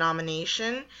deserving of the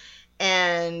nomination,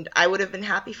 and I would have been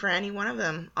happy for any one of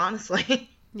them, honestly.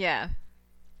 Yeah,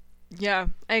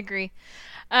 I agree.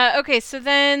 Okay, so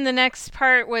then the next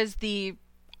part was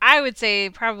I would say,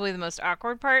 probably the most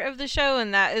awkward part of the show,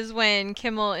 and that is when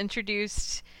Kimmel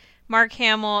introduced Mark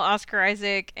Hamill, Oscar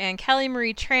Isaac, and Kelly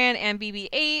Marie Tran and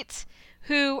BB-8,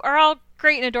 who are all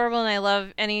great and adorable, and I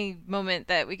love any moment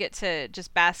that we get to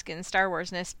just bask in Star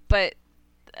Wars-ness, but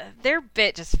their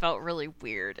bit just felt really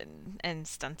weird and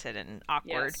stunted and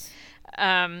awkward.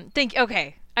 Yes.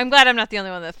 Okay, I'm glad I'm not the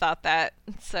only one that thought that.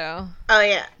 So. Oh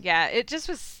yeah. Yeah, it just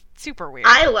was super weird.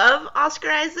 I love Oscar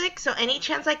Isaac, so any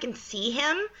chance I can see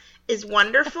him is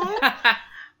wonderful.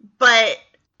 But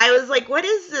I was like, what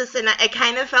is this? And I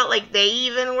kind of felt like they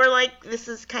even were like, this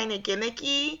is kind of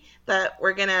gimmicky, but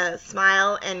we're gonna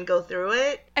smile and go through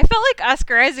it. I felt like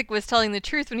Oscar Isaac was telling the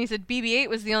truth when he said BB-8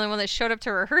 was the only one that showed up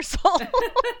to rehearsal.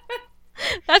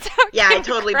 That's how. Yeah, I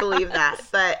totally believe that.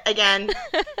 But again,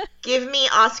 give me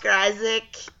Oscar Isaac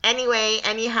anyway,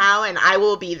 anyhow, and I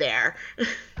will be there.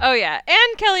 Oh yeah,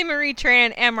 and Kelly Marie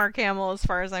Tran and Mark Hamill, as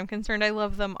far as I'm concerned, I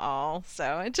love them all.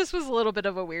 So it just was a little bit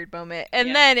of a weird moment,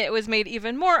 and then it was made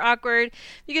even more awkward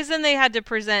because then they had to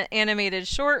present animated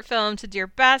short film to Dear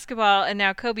Basketball, and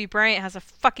now Kobe Bryant has a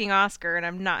fucking Oscar, and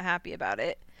I'm not happy about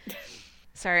it.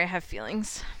 Sorry, I have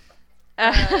feelings.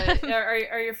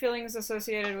 Are your feelings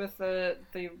associated with the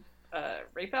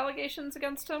rape allegations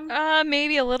against him?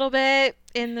 Maybe a little bit.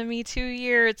 In the Me Too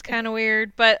year, it's kind of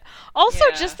weird, but also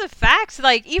just the facts,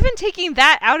 like, even taking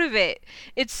that out of it,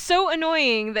 it's so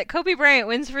annoying that Kobe Bryant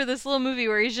wins for this little movie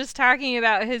where he's just talking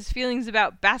about his feelings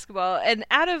about basketball, and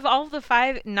out of all the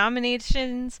 5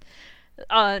 nominated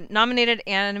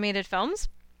animated films,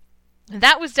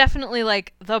 that was definitely,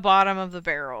 like, the bottom of the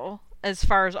barrel. As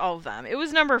far as all of them, it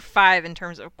was number 5 in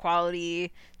terms of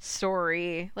quality,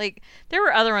 story. Like, there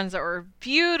were other ones that were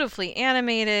beautifully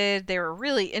animated. They were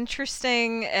really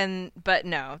interesting, but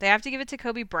no, they have to give it to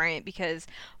Kobe Bryant because,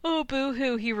 oh,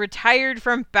 boo-hoo, he retired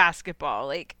from basketball.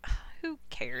 Like, who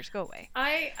cares? Go away.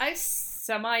 I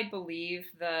semi-believe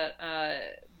that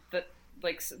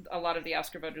like a lot of the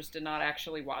Oscar voters did not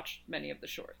actually watch many of the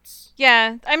shorts.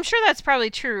 Yeah, I'm sure that's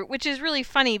probably true, which is really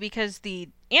funny because the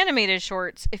animated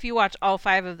shorts, if you watch all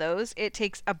 5 of those, it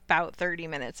takes about 30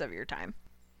 minutes of your time.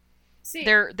 See,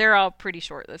 they're all pretty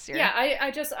short this year. Yeah,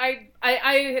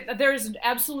 I there's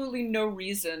absolutely no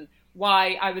reason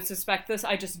why I would suspect this.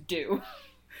 I just do.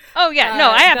 Oh yeah, no,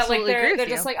 I absolutely agree with they're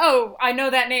you. just like, oh, I know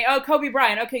that name. Oh, Kobe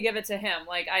Bryant. Okay, give it to him.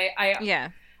 Like yeah.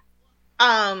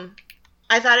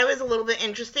 I thought it was a little bit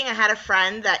interesting. I had a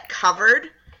friend that covered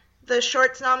the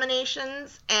shorts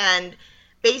nominations, and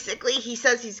basically he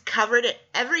says he's covered it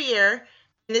every year.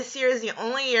 And this year is the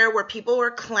only year where people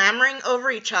were clamoring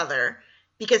over each other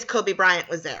because Kobe Bryant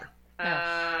was there.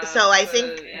 So I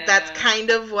think that's kind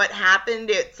of what happened.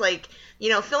 It's like,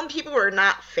 film people were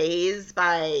not fazed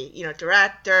by,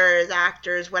 directors,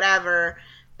 actors, whatever.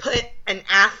 Put an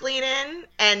athlete in,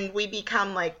 and we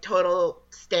become like total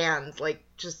stans, like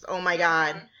just, oh my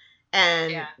God.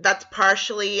 And that's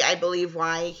partially, I believe,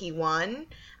 why he won.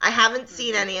 I haven't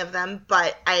seen any of them,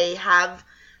 but I have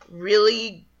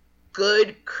really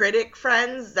good critic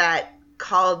friends that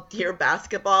called Dear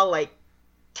Basketball like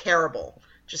terrible,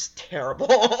 just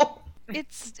terrible.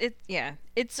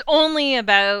 It's only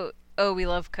about "Oh, we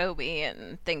love Kobe,"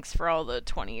 and thanks for all the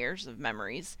 20 years of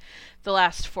memories, the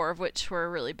last 4 of which were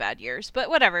really bad years. But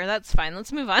whatever, that's fine.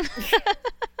 Let's move on.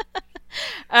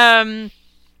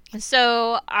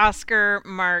 So Oscar,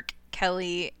 Mark,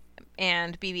 Kelly,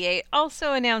 and BB-8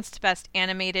 also announced Best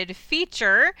Animated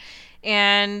Feature.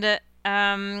 And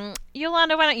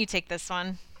Yolanda, why don't you take this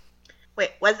one?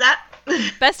 Wait, what's that?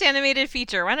 Best Animated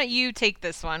Feature. Why don't you take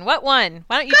this one? What won?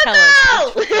 Why don't you tell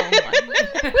us which film won?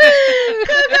 Woo!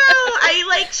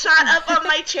 I shot up on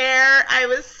my chair. I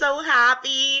was so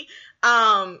happy.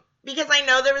 Because I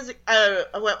know there was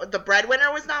the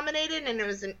Breadwinner was nominated, and it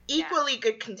was an equally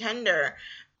good contender.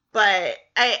 But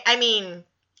I mean,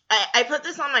 I put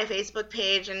this on my Facebook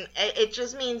page, and it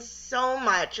just means so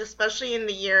much, especially in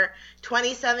the year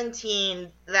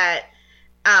 2017, that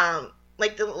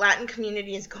the Latin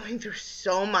community is going through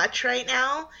so much right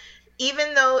now.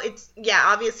 Even though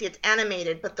obviously it's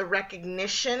animated, but the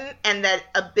recognition and that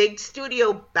a big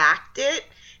studio backed it,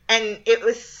 and it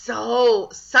was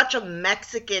such a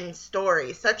Mexican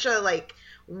story, such a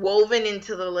woven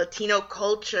into the Latino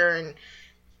culture,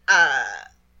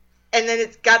 and then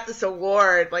it's got this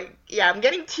award. I'm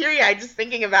getting teary-eyed just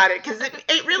thinking about it, because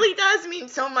it really does mean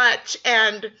so much.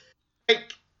 And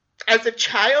as a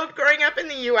child growing up in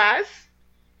the U.S.,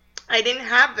 I didn't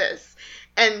have this,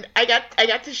 and I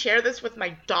got to share this with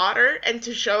my daughter, and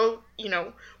to show,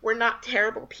 we're not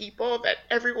terrible people that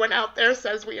everyone out there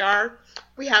says we are.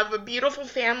 We have a beautiful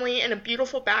family and a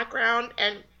beautiful background,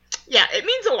 and yeah, it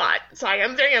means a lot. So I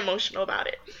am very emotional about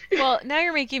it. Well, now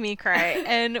you're making me cry,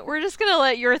 and we're just gonna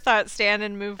let your thoughts stand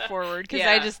and move forward, because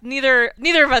I just neither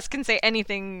of us can say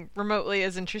anything remotely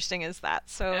as interesting as that.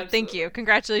 So Absolutely. Thank you,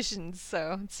 congratulations.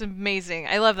 So it's amazing.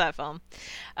 I love that film.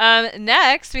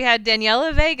 Next, we had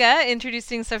Daniela Vega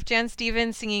introducing Sufjan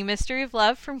Stevens singing "Mystery of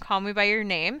Love" from "Call Me by Your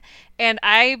Name," and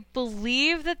I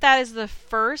believe that is the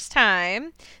first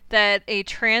time that a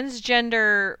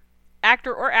transgender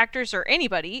actor or actress or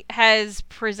anybody has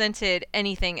presented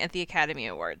anything at the Academy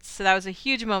Awards. So that was a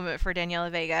huge moment for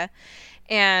Daniela Vega.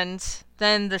 And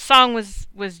then the song was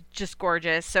just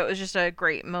gorgeous. So it was just a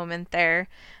great moment there.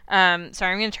 Sorry,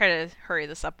 I'm going to try to hurry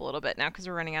this up a little bit now because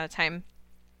we're running out of time.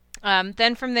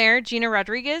 Then from there, Gina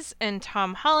Rodriguez and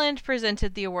Tom Holland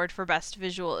presented the award for Best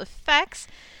Visual Effects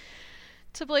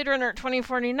to Blade Runner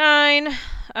 2049.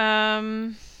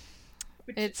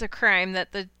 It's a crime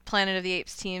that the Planet of the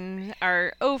Apes team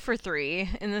are 0 for 3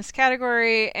 in this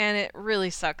category, and it really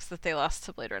sucks that they lost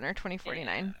to Blade Runner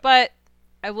 2049. Yeah. But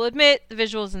I will admit, the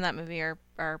visuals in that movie are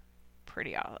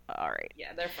pretty all right.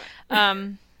 Yeah, they're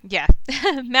fine. Yeah.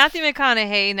 Matthew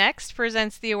McConaughey next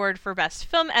presents the award for Best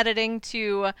Film Editing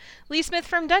to Lee Smith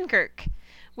from Dunkirk,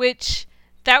 which...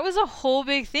 that was a whole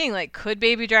big thing. Could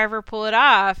Baby Driver pull it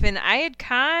off? And I had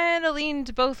kind of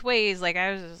leaned both ways.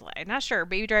 I was not sure,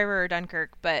 Baby Driver or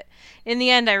Dunkirk. But in the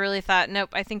end, I really thought,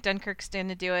 nope, I think Dunkirk's going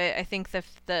to do it. I think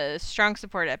the strong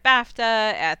support at BAFTA,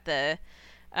 at the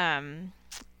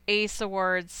ACE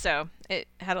Awards, so it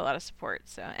had a lot of support.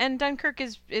 So, and Dunkirk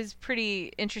is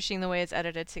pretty interesting the way it's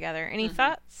edited together. Any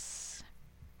thoughts?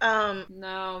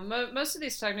 No, most of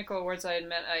these technical awards, I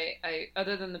admit, I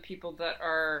other than the people that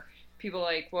are... people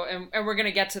and we're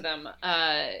gonna get to them,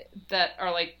 that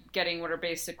are getting what are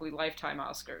basically lifetime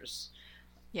Oscars.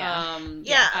 Yeah.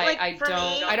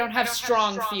 I don't have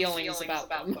strong feelings about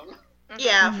them.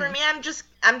 Yeah, for me, I'm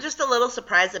just a little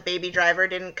surprised that Baby Driver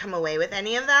didn't come away with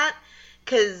any of that,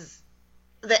 because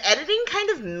the editing kind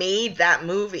of made that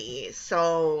movie.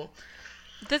 So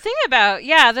The thing about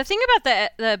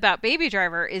about Baby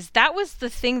Driver is that was the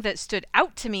thing that stood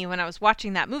out to me when I was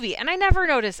watching that movie, and I never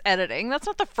noticed editing. That's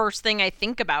not the first thing I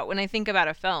think about when I think about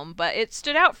a film, but it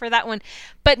stood out for that one,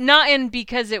 but not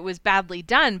because it was badly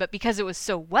done, but because it was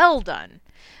so well done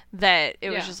that it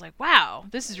was just wow,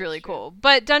 this is really cool.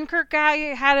 But Dunkirk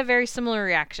guy had a very similar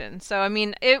reaction, so I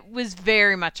mean, it was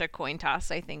very much a coin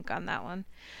toss, I think, on that one.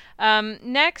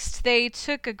 Next, they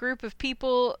took a group of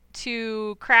people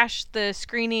to crash the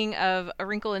screening of A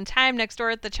Wrinkle in Time next door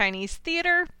at the Chinese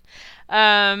Theater.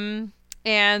 And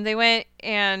they went,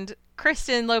 and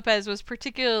Kristen Lopez was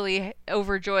particularly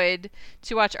overjoyed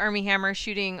to watch Armie Hammer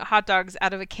shooting hot dogs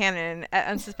out of a cannon at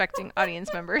unsuspecting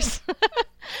audience members.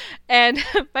 And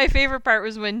my favorite part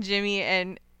was when Jimmy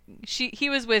and he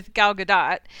was with Gal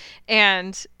Gadot,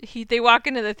 and they walk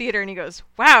into the theater, and he goes,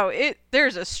 "Wow,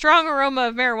 there's a strong aroma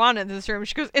of marijuana in this room."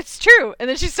 She goes, "It's true," and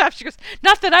then she stops. She goes,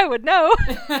 "Not that I would know."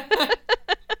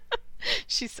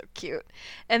 She's so cute.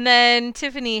 And then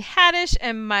Tiffany Haddish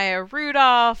and Maya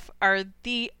Rudolph are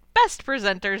the best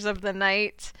presenters of the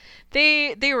night.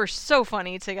 They were so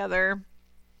funny together.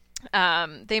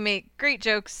 They make great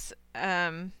jokes.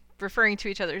 referring to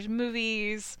each other's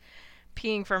movies,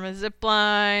 peeing from a zip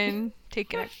line,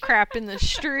 taking a crap in the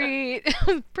street.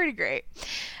 Pretty great.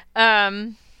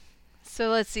 So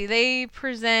let's see. They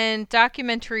present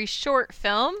documentary short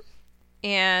film.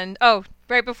 And,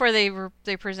 right before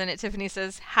they present it, Tiffany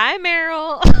says, "Hi,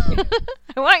 Meryl.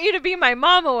 I want you to be my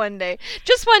mama one day.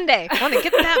 Just one day. I want to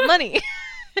get that money."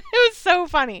 It was so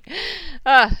funny.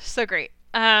 So great.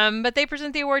 But they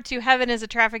present the award to Heaven is a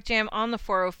Traffic Jam on the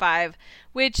 405,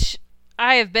 which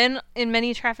I have been in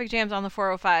many traffic jams on the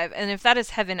 405, and if that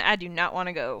is heaven, I do not want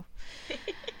to go.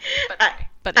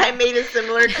 But I made a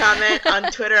similar comment on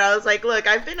Twitter. I was like, look,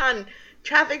 I've been on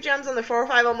traffic jams on the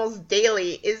 405 almost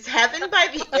daily. Is heaven by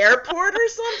the airport or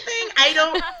something? I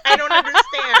don't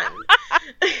understand.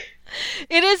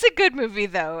 It is a good movie,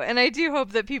 though, and I do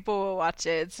hope that people will watch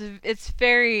it. It's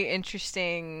very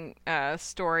interesting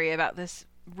story about this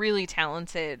really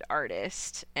talented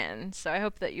artist, and so I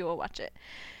hope that you will watch it.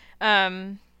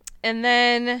 And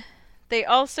then they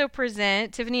also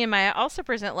present, Tiffany and Maya also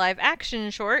present live action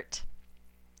short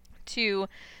to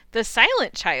The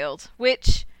Silent Child,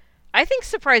 which I think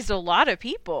surprised a lot of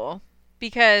people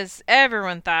because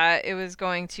everyone thought it was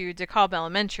going to DeKalb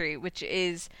Elementary, which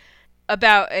is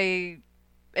about a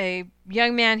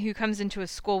young man who comes into a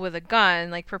school with a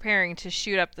gun, like preparing to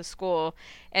shoot up the school,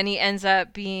 and he ends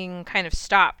up being kind of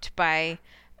stopped by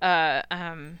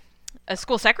a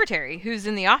school secretary who's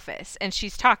in the office, and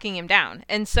she's talking him down.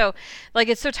 And so, like,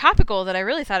 it's so topical that I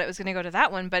really thought it was going to go to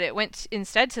that one, but it went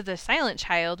instead to The Silent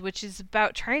Child, which is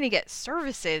about trying to get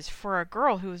services for a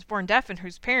girl who was born deaf and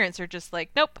whose parents are just like,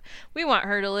 nope, we want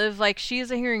her to live like she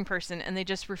is a hearing person, and they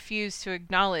just refuse to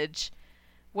acknowledge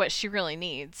what she really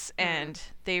needs, and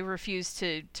they refuse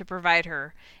to provide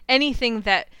her anything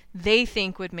that they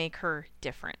think would make her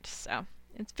different. So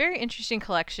it's a very interesting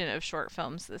collection of short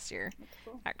films this year,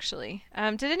 actually.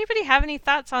 Did anybody have any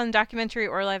thoughts on documentary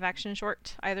or live action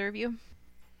short? Either of you?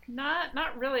 Not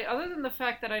really, other than the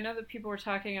fact that I know that people were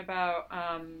talking about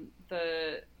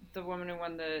the woman who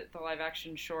won the live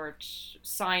action short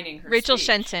signing her Rachel speech.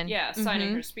 Shenton. Yeah,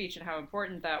 signing her speech and how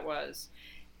important that was.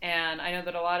 And I know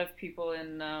that a lot of people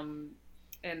in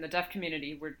the deaf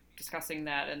community were discussing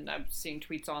that, and I'm seeing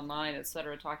tweets online,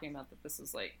 etc., talking about that this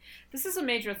is a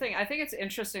major thing. I think it's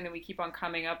interesting that we keep on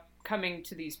coming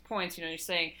to these points. You know, you're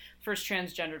saying first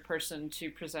transgendered person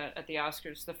to present at the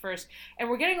Oscars, the first, and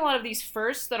we're getting a lot of these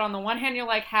firsts that on the one hand you're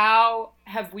like, how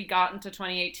have we gotten to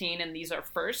 2018 and these are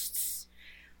firsts?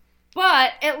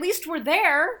 But at least we're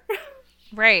there.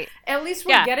 Right. At least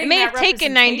we're getting that. It may have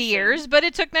taken 90 years, but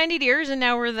it took 90 years, and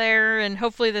now we're there, and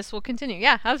hopefully this will continue.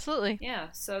 Yeah, absolutely.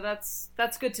 Yeah, so that's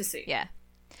good to see. Yeah.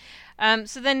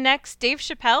 So then next, Dave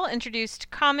Chappelle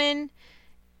introduced Common.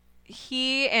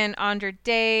 He and Andra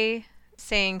Day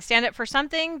sang Stand Up for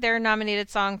Something, their nominated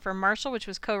song for Marshall, which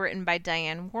was co-written by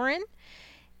Diane Warren.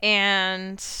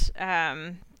 And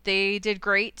they did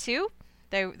great, too.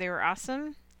 They were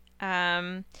awesome.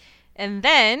 And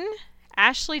then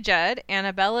Ashley Judd,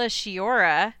 Annabella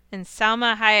Sciorra, and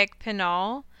Salma Hayek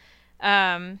Pinal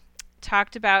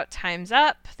talked about Time's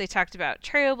Up. They talked about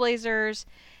Trailblazers.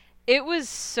 It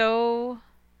was a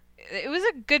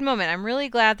good moment. I'm really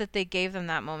glad that they gave them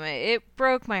that moment. It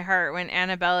broke my heart when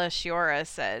Annabella Sciorra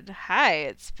said, "Hi,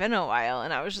 it's been a while."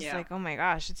 And I was just like, oh my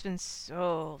gosh, it's been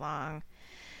so long.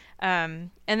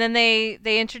 And then they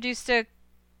introduced a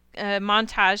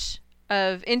montage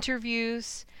of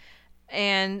interviews,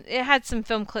 and it had some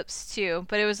film clips too,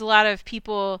 but it was a lot of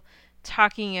people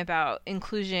talking about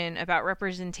inclusion, about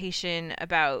representation,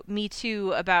 about Me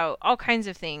Too, about all kinds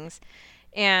of things.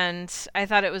 And I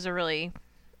thought it was a really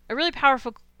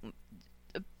powerful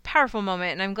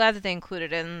moment, and I'm glad that they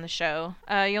included it in the show.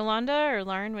 Yolanda or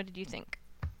Lauren, what did you think?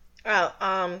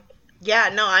 I'm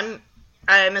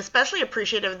especially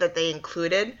appreciative that they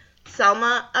included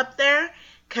Selma up there,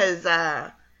 because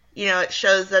it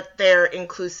shows that they're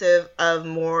inclusive of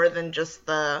more than just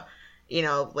the,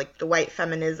 like the white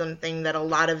feminism thing that a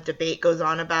lot of debate goes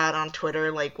on about on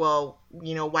Twitter. Like, well,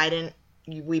 why didn't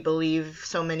we believe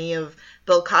so many of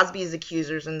Bill Cosby's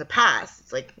accusers in the past?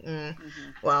 It's like,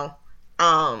 well,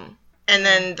 and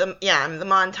then the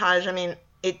montage, I mean,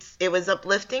 it was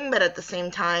uplifting, but at the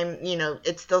same time,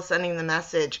 it's still sending the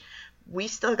message, we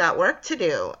still got work to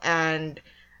do. And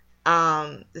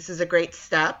this is a great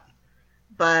step,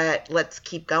 but let's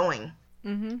keep going.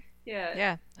 Mm-hmm.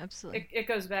 Yeah, absolutely. It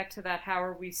goes back to that. How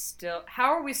are we still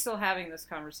having this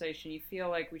conversation? You feel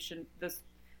like we shouldn't. This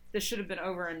should have been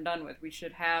over and done with. We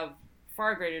should have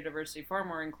far greater diversity, far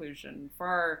more inclusion,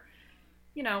 far.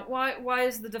 Why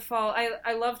is the default?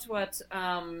 I loved what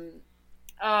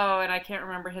and I can't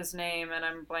remember his name, and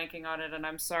I'm blanking on it, and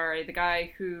I'm sorry. The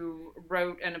guy who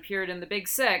wrote and appeared in The Big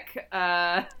Sick.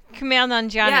 Kumail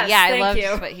Nanjiani. Yes, yeah, I thank loved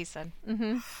you. what he said.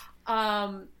 Mm-hmm.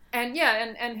 And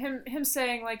yeah, and him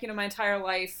saying, like, my entire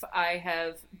life I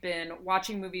have been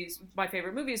watching movies. My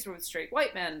favorite movies were with straight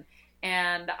white men,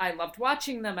 and I loved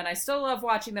watching them, and I still love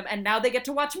watching them, and now they get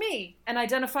to watch me and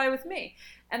identify with me.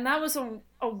 And that was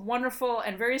a wonderful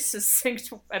and very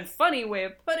succinct and funny way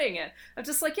of putting it. I'm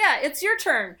just like, yeah, it's your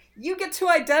turn. You get to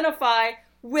identify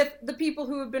with the people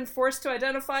who have been forced to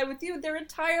identify with you their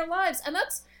entire lives. And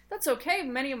that's okay.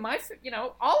 Many of my,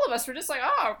 all of us were just like,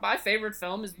 oh, my favorite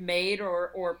film is made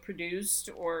or produced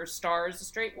or stars a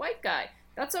straight white guy.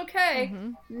 That's okay.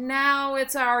 Mm-hmm. Now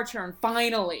it's our turn.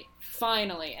 Finally.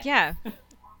 Yeah.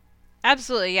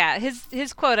 Absolutely, yeah.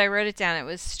 His quote, I wrote it down. It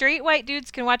was, straight white dudes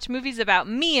can watch movies about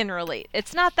me and relate.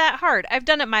 It's not that hard. I've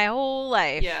done it my whole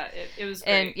life. Yeah, it was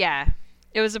great. And yeah,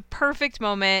 it was a perfect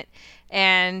moment,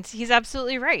 and he's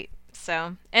absolutely right.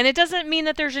 So, and it doesn't mean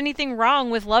that there's anything wrong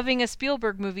with loving a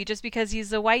Spielberg movie just because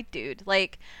he's a white dude.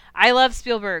 Like, I love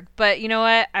Spielberg, but you know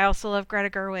what? I also love Greta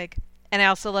Gerwig, and I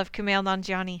also love Kumail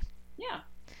Nanjiani. Yeah.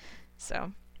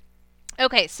 So,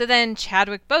 okay, so then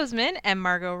Chadwick Boseman and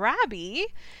Margot Robbie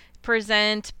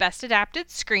present Best Adapted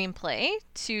Screenplay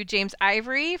to James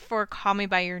Ivory for Call Me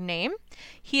By Your Name.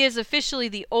 He is officially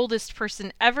the oldest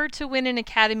person ever to win an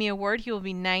Academy Award. He will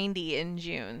be 90 in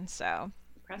June, so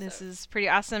impressive. This is pretty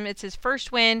awesome. It's his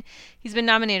first win. He's been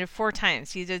nominated 4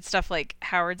 times. He did stuff like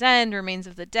Howard's End, Remains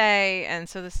of the Day, and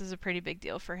so this is a pretty big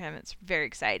deal for him. It's very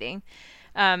exciting.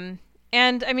 And,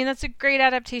 I mean, that's a great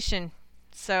adaptation.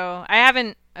 So,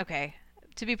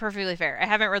 to be perfectly fair, I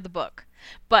haven't read the book.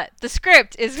 But the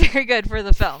script is very good for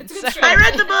the film. So. I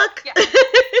read the book. Yeah.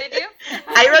 Did you?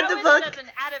 I read the book. As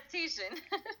an adaptation.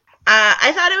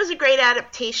 I thought it was a great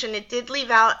adaptation. It did leave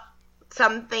out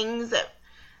some things that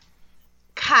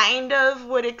kind of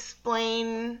would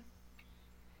explain.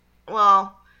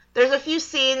 Well, there's a few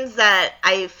scenes that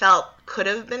I felt could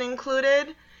have been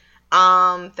included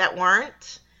that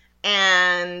weren't.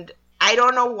 And I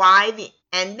don't know why the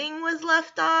ending was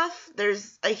left off.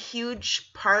 There's a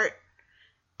huge part.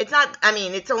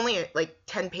 It's only like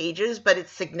 10 pages, but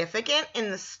it's significant in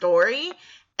the story,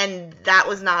 and that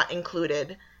was not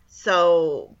included.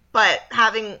 So, but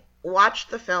having watched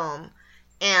the film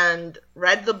and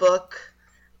read the book,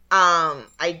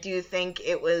 I do think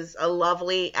it was a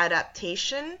lovely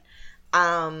adaptation,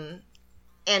 and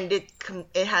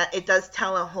it does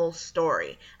tell a whole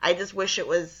story. I just wish it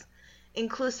was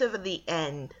inclusive of the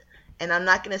end. And I'm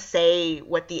not going to say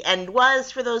what the end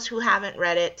was for those who haven't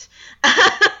read it.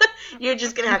 You're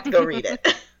just going to have to go read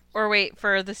it. Or wait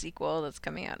for the sequel that's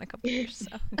coming out in a couple years.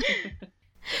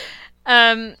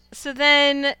 So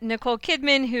then Nicole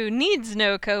Kidman, who needs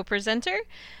no co-presenter,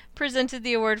 presented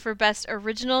the award for Best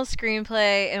Original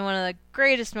Screenplay in one of the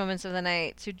greatest moments of the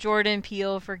night to Jordan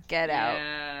Peele for Get Out.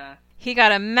 Yeah. He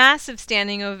got a massive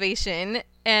standing ovation,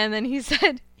 and then he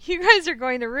said, "You guys are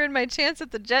going to ruin my chance at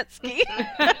the jet ski."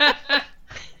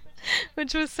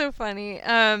 Which was so funny.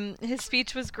 His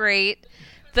speech was great.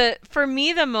 For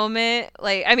me, the moment,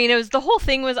 the whole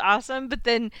thing was awesome, but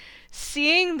then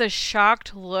seeing the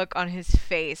shocked look on his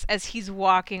face as he's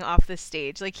walking off the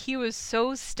stage, like, he was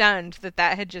so stunned that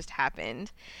had just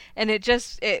happened. And it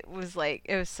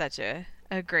was such a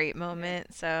great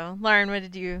moment. So, Lauren, what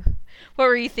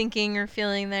were you thinking or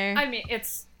feeling there? I mean,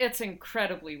 it's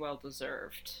incredibly well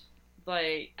deserved.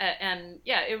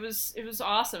 It was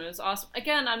awesome. It was awesome.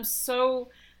 Again,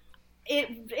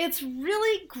 it's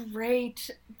really great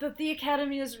that the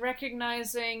Academy is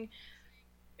recognizing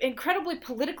incredibly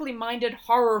politically minded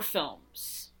horror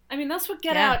films. I mean, that's what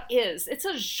Get Out is. It's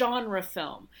a genre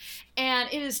film, and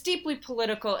it is deeply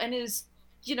political, and is,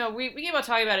 we keep on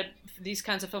talking about these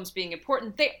kinds of films being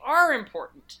important. They are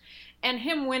important. And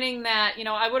him winning that,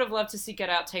 I would have loved to see Get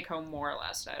Out take home more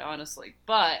last night, honestly.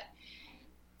 But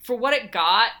for what it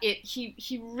got,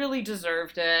 he really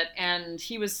deserved it. And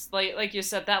he was, like you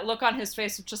said, that look on his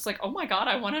face of just like, oh my God,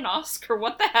 I won an Oscar.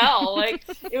 What the hell? Like,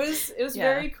 it was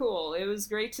very cool. It was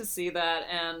great to see that.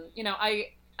 And,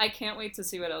 I can't wait to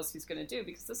see what else he's going to do,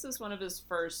 because this is one of his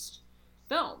first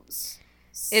films.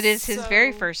 It is his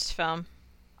very first film.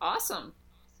 Awesome.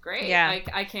 Great. Yeah.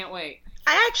 I can't wait.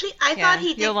 I thought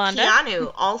he did Yolanda?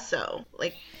 Keanu also.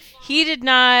 Like, he did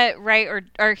not write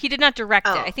or he did not direct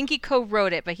it. I think he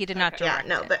co-wrote it, but he did not direct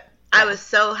it. But I was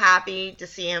so happy to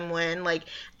see him win. Like,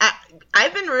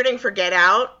 I've been rooting for Get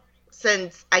Out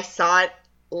since I saw it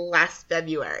last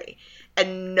February,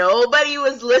 and nobody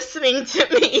was listening to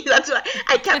me. That's why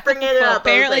I kept bringing it up.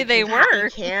 Apparently, they were. You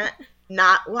can't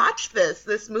not watch this.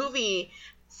 This movie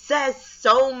says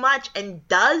so much and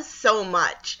does so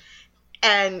much,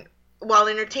 and while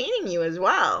entertaining you as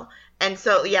well. And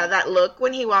so, yeah, that look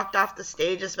when he walked off the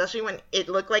stage, especially when it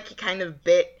looked like he kind of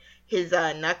bit his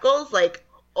knuckles, like,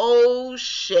 oh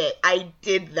shit, I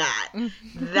did that.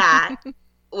 That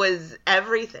was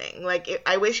everything. Like,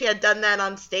 I wish he had done that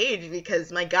on stage,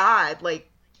 because, my God, like,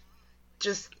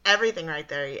 just everything right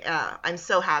there. Yeah, I'm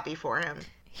so happy for him.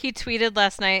 He tweeted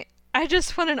last night, "I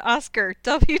just won an Oscar,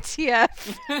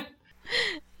 WTF."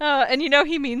 And you know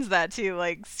he means that too,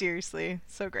 like, seriously.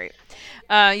 So great.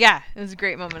 Yeah, it was a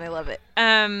great moment. I love it.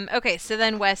 Okay, so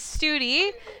then Wes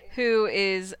Studi, who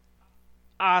is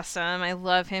awesome. I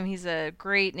love him. He's a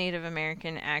great Native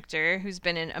American actor who's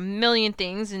been in a million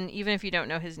things, and even if you don't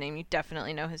know his name, you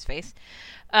definitely know his face.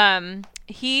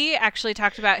 He actually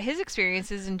talked about his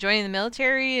experiences in joining the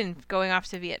military and going off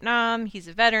to Vietnam. He's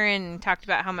a veteran, and talked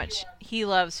about how much he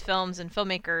loves films and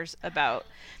filmmakers about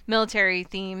military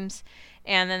themes.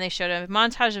 And then they showed a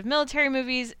montage of military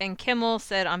movies, and Kimmel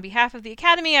said, "On behalf of the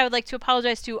Academy, I would like to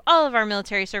apologize to all of our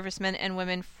military servicemen and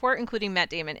women for including Matt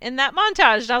Damon in that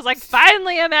montage." And I was like,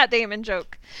 finally a Matt Damon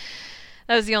joke.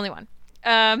 That was the only one.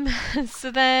 So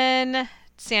then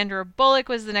Sandra Bullock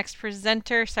was the next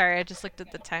presenter. Sorry, I just looked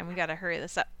at the time. We got to hurry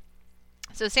this up.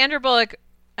 So Sandra Bullock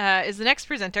is the next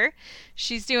presenter.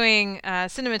 She's doing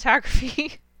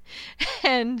cinematography,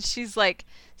 and she's like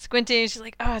squinting. She's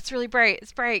like, "Oh, it's really bright.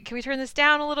 It's bright. Can we turn this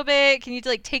down a little bit? Can you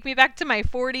like take me back to my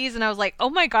 40s?" And I was like, "Oh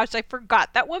my gosh, I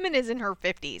forgot that woman is in her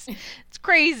 50s. It's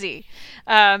crazy."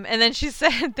 And then she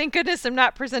said, "Thank goodness I'm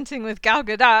not presenting with Gal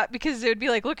Gadot, because it would be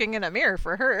like looking in a mirror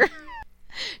for her."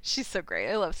 She's so great.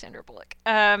 I love Sandra Bullock.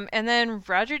 And then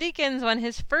Roger Deakins won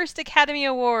his first Academy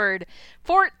Award,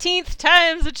 14th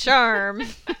time's a charm.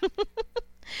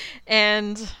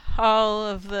 And all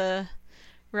of the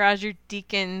Roger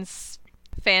Deakins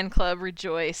fan club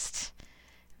rejoiced.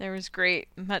 There was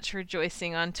much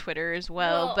rejoicing on Twitter as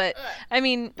well. But I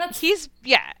mean, this is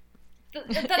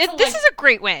a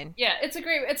great win. Yeah,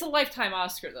 it's a lifetime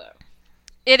Oscar though.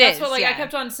 That's what yeah. I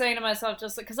kept on saying to myself,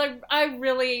 just because I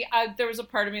really there was a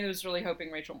part of me that was really hoping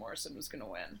Rachel Morrison was going to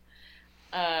win.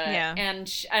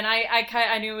 And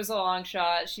I knew it was a long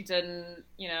shot. She didn't,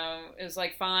 it was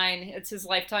like, fine, it's his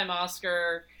lifetime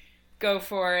Oscar. Go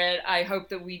for it. I hope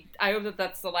that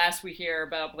that's the last we hear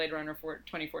about Blade Runner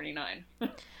 2049.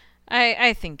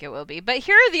 I think it will be. But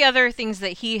here are the other things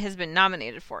that he has been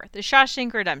nominated for: The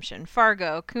Shawshank Redemption,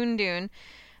 Fargo, Kundun,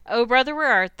 Oh Brother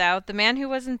Where Art Thou, The Man Who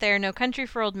Wasn't There, No Country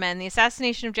for Old Men, The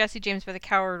Assassination of Jesse James by the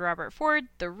Coward Robert Ford,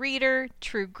 The Reader,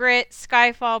 True Grit,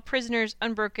 Skyfall, Prisoners,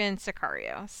 Unbroken,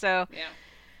 Sicario. So yeah.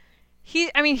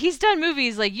 He's done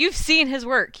movies, like, you've seen his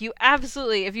work. You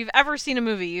absolutely, if you've ever seen a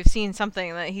movie, you've seen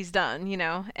something that he's done,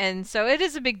 and so it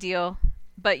is a big deal.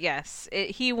 But yes,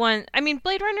 he won.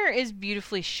 Blade Runner is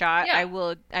beautifully shot. Yeah.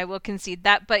 I will concede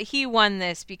that, but he won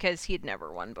this because he'd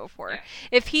never won before. Yeah.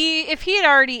 If he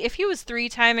was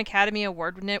 3-time Academy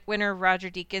Award winner Roger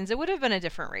Deakins, it would have been a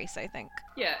different race, I think.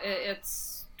 Yeah,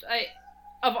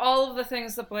 of all of the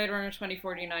things that Blade Runner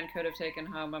 2049 could have taken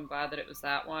home, I'm glad that it was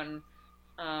that one.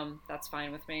 That's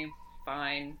fine with me.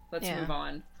 Fine. Let's move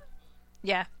on.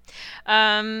 Yeah.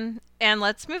 And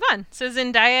let's move on. So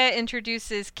Zendaya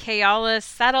introduces Keala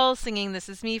Settle singing This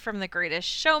Is Me from The Greatest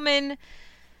Showman.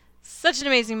 Such an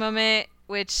amazing moment,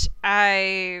 which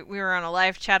we were on a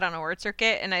live chat on a word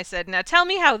circuit, and I said, "Now tell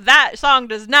me how that song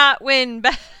does not win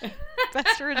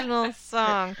Best Original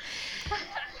Song."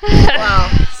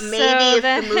 Well, maybe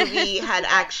the movie had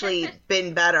actually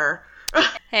been better.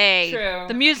 Hey, true.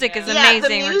 The music is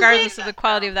amazing, regardless of the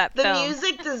quality of that film. The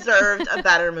music deserved a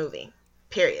better movie.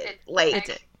 Period. It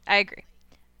did. I agree.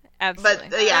 Absolutely.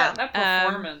 But that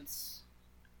performance.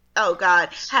 Oh God,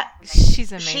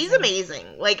 she's amazing. She's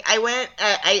amazing. Like, I went.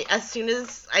 As soon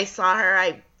as I saw her,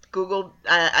 I Googled.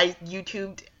 I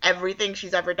YouTubed everything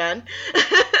she's ever done.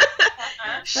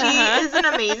 She is an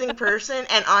amazing person,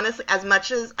 and honestly, as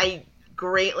much as I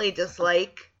greatly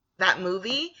dislike that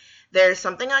movie, there's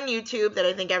something on YouTube that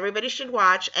I think everybody should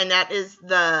watch, and that is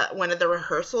one of the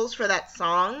rehearsals for that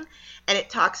song, and it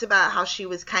talks about how she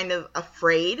was kind of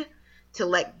afraid to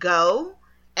let go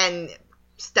and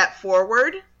step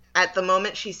forward at the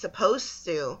moment she's supposed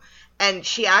to. And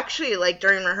she actually, like,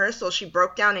 during rehearsal, she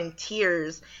broke down in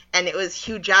tears, and it was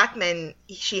Hugh Jackman.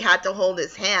 She had to hold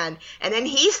his hand, and then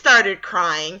he started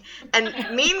crying. And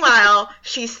meanwhile,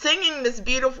 she's singing this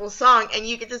beautiful song, and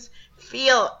you could just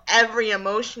feel every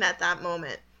emotion at that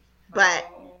moment. But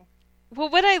well,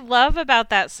 what I love about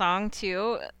that song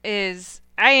too is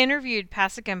I interviewed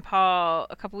Pasek and Paul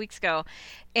a couple weeks ago,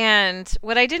 and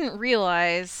what I didn't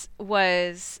realize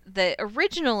was that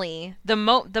originally the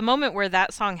moment where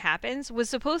that song happens was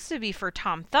supposed to be for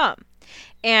Tom Thumb,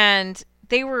 and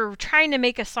they were trying to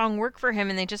make a song work for him,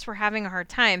 and they just were having a hard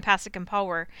time. Pasek and Paul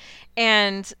were,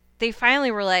 and they finally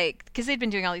were like, because they'd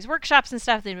been doing all these workshops and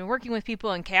stuff, they'd been working with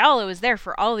people, and Keala was there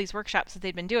for all these workshops that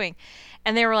they'd been doing,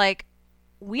 and they were like,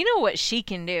 we know what she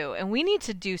can do, and we need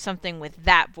to do something with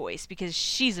that voice because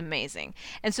she's amazing.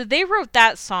 And so they wrote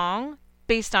that song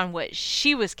based on what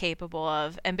she was capable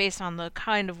of and based on the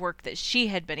kind of work that she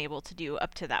had been able to do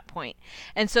up to that point.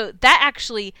 And so that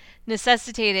actually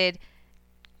necessitated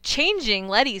changing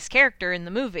Letty's character in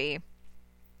the movie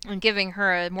and giving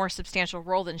her a more substantial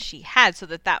role than she had so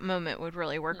that that moment would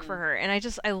really work for her. And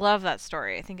I love that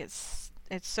story. I think it's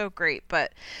so great.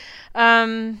 But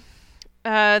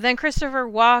then Christopher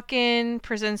Walken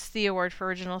presents the award for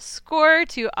original score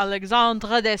to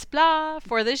Alexandre Desplat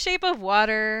for The Shape of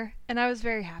Water, and I was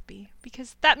very happy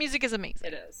because that music is amazing.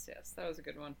 It is, yes. That was a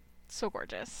good one. So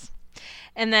gorgeous.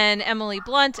 And then Emily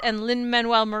Blunt and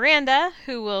Lin-Manuel Miranda,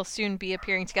 who will soon be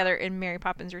appearing together in Mary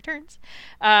Poppins Returns,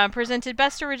 presented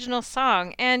Best Original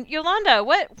Song. And Yolanda,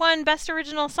 what won Best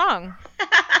Original Song?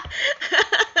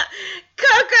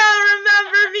 Coco,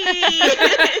 remember me.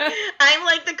 I'm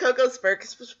like the Coco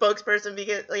spokesperson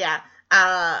because, yeah.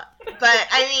 But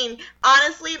I mean,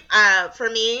 honestly, for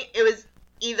me, it was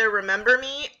either Remember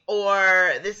Me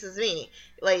or This Is Me.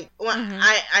 Like,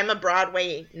 I'm a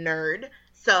Broadway nerd,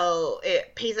 so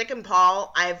Pasek and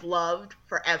Paul I've loved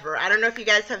forever. I don't know if you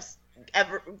guys have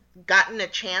ever gotten a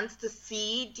chance to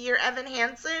see Dear Evan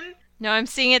Hansen. No, I'm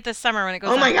seeing it this summer when it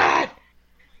goes on. Oh my god!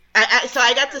 So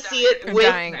I got to see it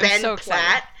with Ben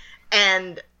Platt,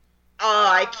 and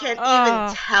I can't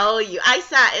even tell you. I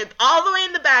sat all the way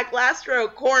in the back, last row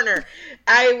corner.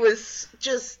 I was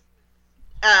just,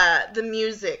 the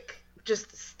music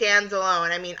just stands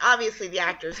alone. I mean, obviously the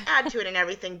actors add to it and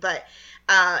everything, but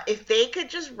if they could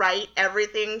just write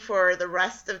everything for the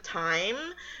rest of time,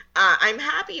 I'm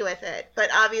happy with it. But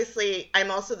obviously,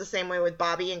 I'm also the same way with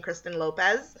Bobby and Kristen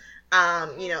Lopez.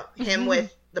 Him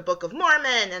with the Book of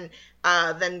Mormon,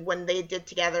 and then when they did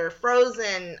together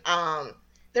Frozen,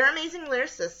 they're amazing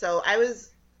lyricists, so I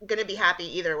was gonna be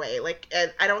happy either way. Like,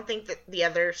 I don't think that the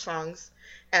other songs,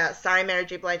 sorry Mary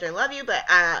J. Blige, I love you, but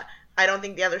I don't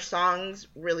think the other songs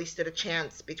really stood a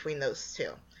chance between those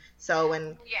two. So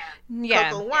when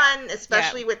Coco won,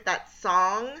 especially with that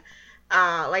song,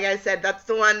 like I said, that's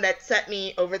the one that set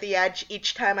me over the edge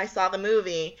each time I saw the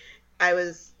movie. It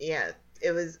was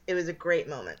a great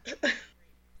moment.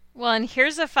 Well, and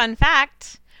here's a fun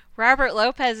fact. Robert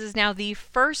Lopez is now the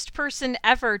first person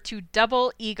ever to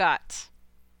double EGOT.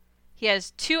 He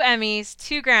has 2 Emmys,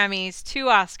 2 Grammys, 2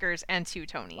 Oscars, and 2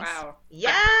 Tonys. Wow.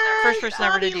 Yeah. First person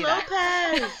ever to do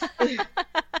Lopez. that.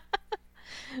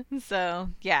 So,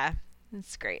 yeah.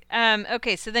 It's great.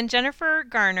 Okay, so then Jennifer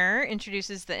Garner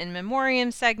introduces the In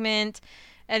Memoriam segment.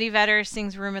 Eddie Vedder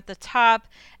sings Room at the Top.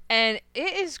 And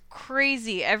it is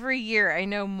crazy. Every year I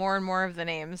know more and more of the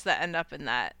names that end up in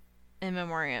that In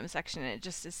Memoriam section. It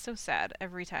just is so sad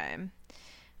every time.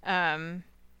 And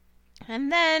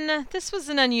then this was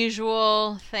an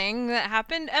unusual thing that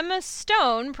happened. Emma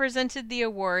Stone presented the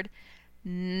award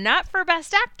not for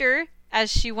Best Actor, as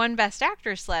she won Best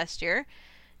Actress last year.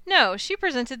 No, she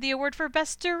presented the award for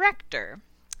Best Director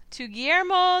to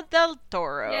Guillermo del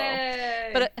Toro. Yay!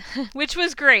 But which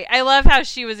was great. I love how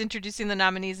she was introducing the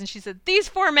nominees, and she said, "These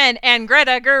 4 men and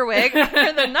Greta Gerwig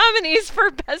are the nominees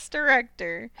for Best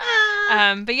Director."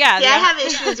 But yeah, I have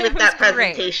issues with that great.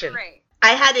 presentation.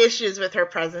 I had issues with her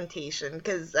presentation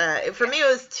because for me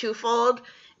it was twofold.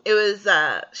 It was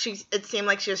it seemed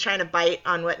like she was trying to bite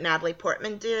on what Natalie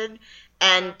Portman did,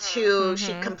 and 2,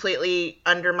 she completely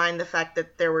undermined the fact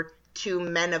that there were 2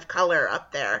 men of color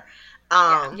up there.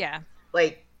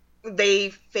 Like, they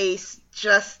face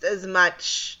just as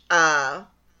much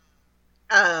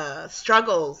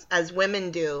struggles as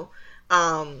women do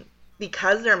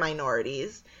because they're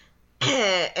minorities,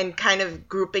 and kind of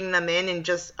grouping them in and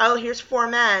just, oh, here's 4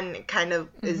 men kind of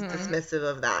is dismissive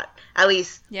of that, at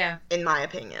least in my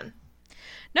opinion.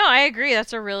 No, I agree.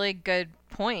 That's a really good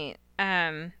point.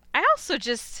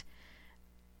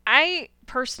 I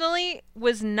personally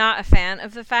was not a fan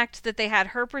of the fact that they had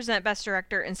her present Best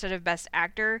Director instead of Best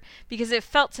Actor, because it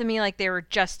felt to me like they were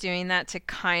just doing that to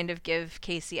kind of give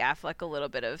Casey Affleck a little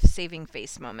bit of saving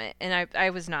face moment, and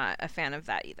I was not a fan of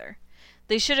that either.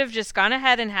 They should have just gone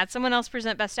ahead and had someone else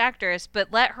present Best Actress,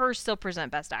 but let her still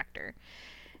present Best Actor.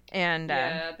 And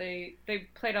they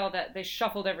played all that. They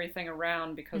shuffled everything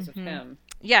around because of him.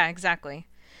 Yeah, exactly.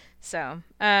 So,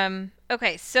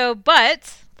 Okay,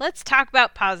 but let's talk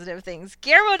about positive things.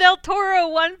 Guillermo del Toro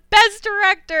won Best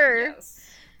Director. Yes.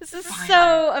 This is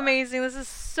so amazing. This is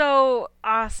so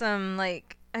awesome.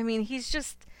 Like, I mean, he's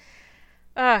just,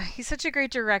 he's such a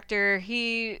great director.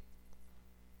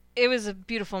 It was a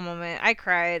beautiful moment. I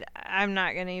cried. I'm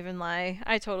not gonna even lie.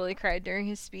 I totally cried during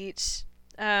his speech.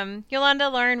 Yolanda,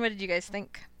 Lauren, what did you guys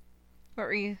think? What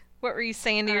were you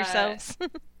saying to yourselves?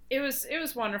 It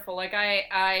was wonderful. Like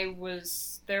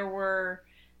there were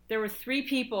 3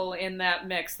 people in that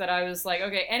mix that I was like,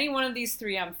 okay, any one of these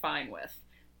 3 I'm fine with.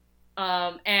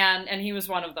 And he was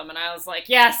one of them, and I was like,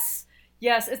 yes.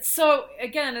 It's so,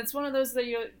 again, it's one of those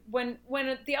that when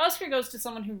the Oscar goes to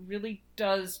someone who really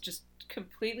does just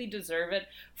completely deserve it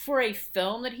for a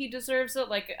film that he deserves it.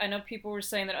 Like, I know people were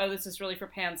saying that, oh, this is really for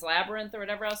Pan's Labyrinth or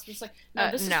whatever else. It's like,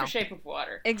 no, this is for Shape of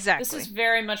Water. Exactly. This is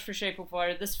very much for Shape of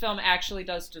Water. This film actually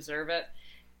does deserve it.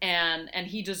 And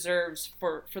he deserves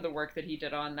for the work that he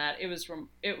did on that. It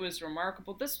was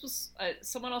remarkable. This was,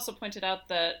 someone also pointed out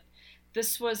that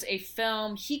this was a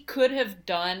film, he could have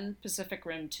done Pacific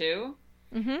Rim 2.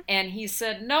 Mm-hmm. And he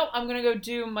said, no, I'm going to go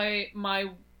do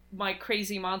my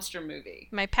crazy monster movie.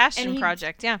 My passion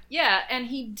project, yeah. Yeah, and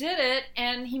he did it,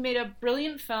 and he made a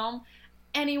brilliant film,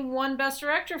 and he won Best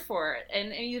Director for it,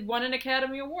 and he won an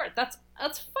Academy Award. That's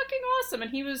fucking awesome,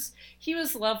 and he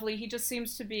was lovely. He just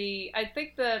seems to be, I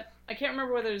think that, I can't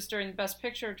remember whether it was during Best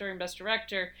Picture or during Best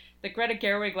Director, that Greta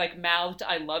Gerwig, like, mouthed,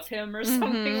 I love him, or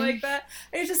something like that.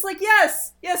 And he's just like,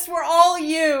 yes, we're all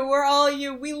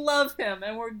you, we love him,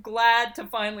 and we're glad to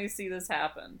finally see this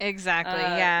happen. Exactly,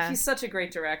 yeah. He's such a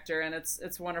great director, and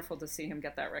it's wonderful to see him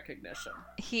get that recognition.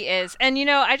 He is. And,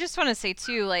 I just want to say,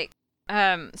 too, like,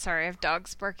 sorry, I have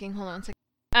dogs barking, hold on a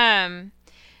second.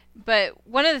 But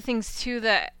one of the things, too,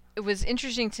 that was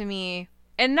interesting to me,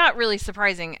 and not really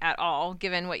surprising at all,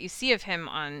 given what you see of him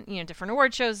on, different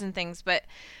award shows and things, but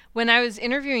when I was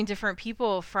interviewing different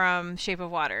people from Shape of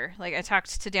Water, like I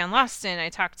talked to Dan Lawson, I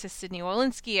talked to Sydney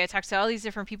Wolinski, I talked to all these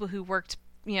different people who worked,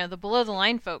 the below the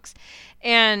line folks,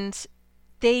 and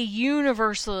they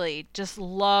universally just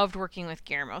loved working with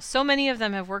Guillermo. So many of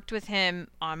them have worked with him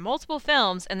on multiple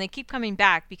films, and they keep coming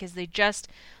back because they just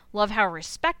love how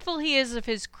respectful he is of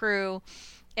his crew,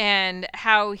 and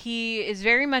how he is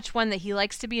very much one that he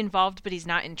likes to be involved, but he's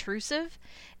not intrusive.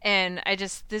 And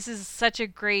this is such a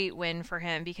great win for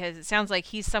him, because it sounds like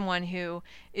he's someone who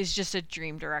is just a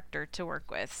dream director to work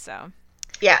with. So,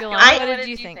 yeah. Yolanda, what did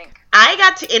you think? I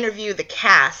got to interview the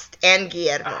cast and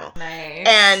Guillermo. Oh, nice.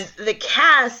 And the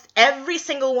cast, every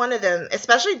single one of them,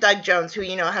 especially Doug Jones, who,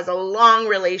 has a long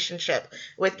relationship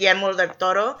with Guillermo del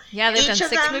Toro. Yeah, they've done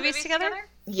 6 movies together?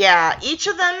 Yeah, each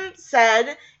of them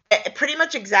said pretty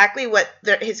much exactly what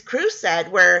his crew said,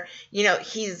 where,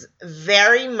 he's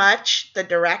very much the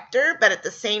director, but at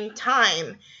the same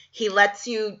time, he lets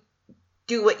you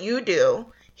do what you do.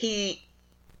 He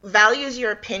values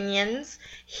your opinions.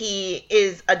 He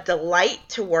is a delight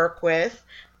to work with.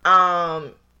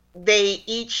 They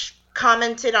each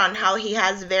commented on how he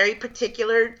has very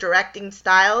particular directing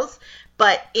styles,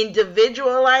 but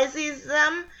individualizes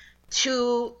them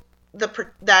to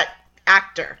that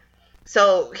actor.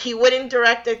 So he wouldn't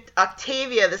direct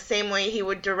Octavia the same way he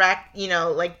would direct,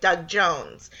 like Doug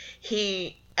Jones.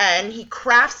 He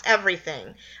crafts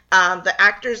everything. The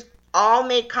actors all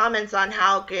made comments on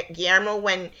how Guillermo,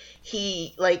 when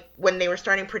they were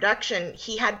starting production,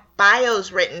 he had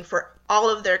bios written for all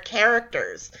of their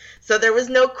characters. So there was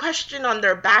no question on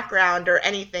their background or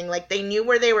anything. Like, they knew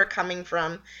where they were coming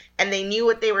from, and they knew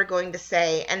what they were going to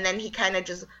say, and then he kind of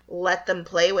just let them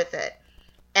play with it.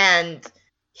 And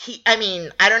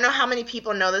I don't know how many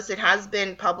people know this. It has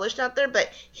been published out there, but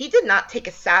he did not take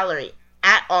a salary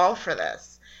at all for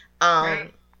this. Right.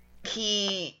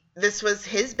 This was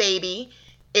his baby.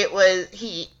 It was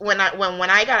when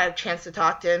I got a chance to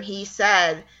talk to him, he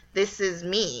said, "This is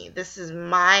me. This is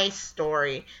my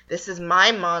story. This is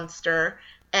my monster."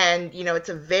 And it's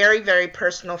a very, very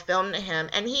personal film to him,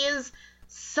 and he is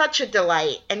such a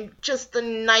delight and just the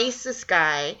nicest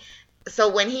guy. So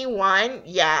when he won,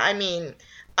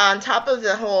 on top of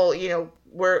the whole,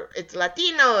 it's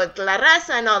Latino, it's La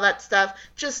Raza and all that stuff,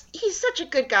 just, he's such a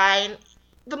good guy, and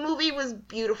the movie was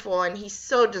beautiful, and he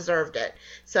so deserved it.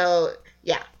 So,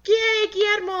 yeah. Yay,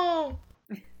 Guillermo!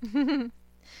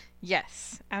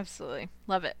 Yes, absolutely.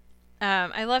 Love it.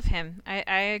 I love him.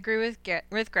 I agree with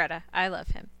Greta. I love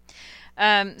him.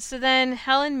 So then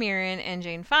Helen Mirren and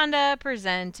Jane Fonda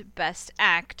present Best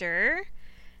Actor.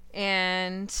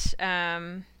 And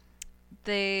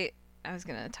I was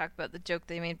going to talk about the joke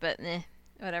they made, but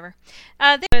whatever.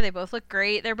 They both look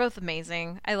great. They're both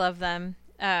amazing. I love them.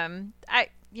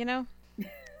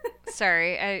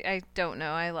 Sorry, I don't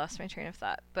know. I lost my train of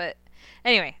thought. But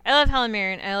anyway, I love Helen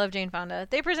Mirren. I love Jane Fonda.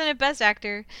 They presented Best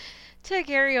Actor to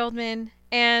Gary Oldman,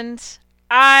 and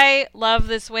I love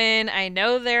this win. I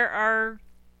know there are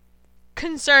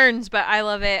concerns, but I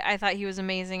love it. I thought he was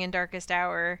amazing in Darkest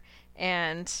Hour,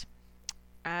 and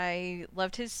I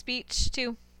loved his speech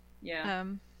too. Yeah.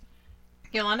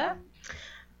 Yolanda?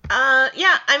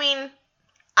 Yeah, I mean,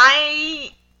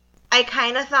 I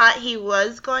kind of thought he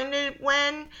was going to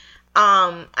win.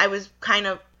 I was kind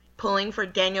of pulling for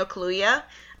Daniel Kaluuya,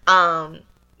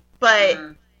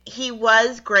 but he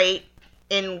was great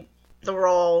in the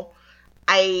role.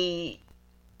 The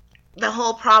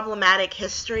whole problematic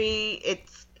history,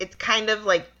 it's kind of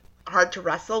like hard to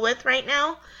wrestle with right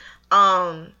now.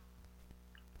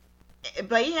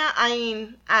 But yeah, I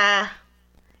mean,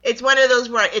 it's one of those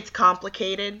where it's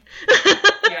complicated.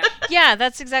 Yeah,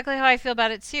 that's exactly how I feel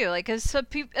about it too. Like, cause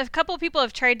a couple of people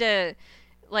have tried to,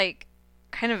 like,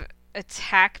 kind of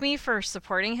attack me for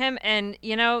supporting him, and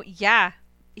yeah,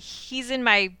 he's in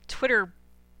my Twitter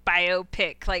bio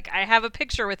pic. Like, I have a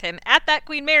picture with him at that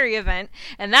Queen Mary event,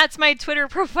 and that's my Twitter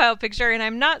profile picture, and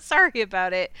I'm not sorry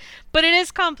about it, but it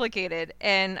is complicated,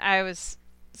 and I was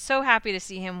so happy to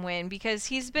see him win because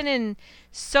he's been in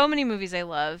so many movies I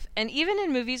love, and even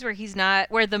in movies where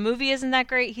the movie isn't that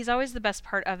great, he's always the best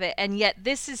part of it, and yet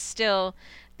this is still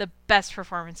the best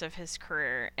performance of his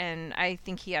career, and I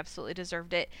think he absolutely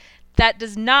deserved it. That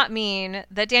does not mean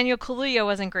that Daniel Kaluuya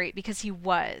wasn't great, because he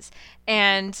was.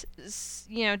 And,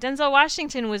 Denzel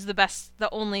Washington was the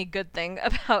only good thing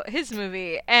about his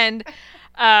movie. And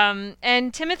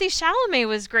Timothée Chalamet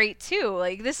was great too.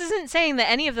 Like, this isn't saying that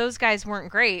any of those guys weren't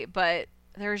great, but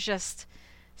there's just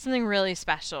something really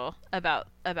special about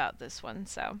this one.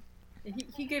 So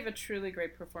he gave a truly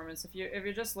great performance. If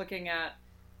you're just looking at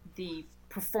the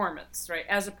performance, right,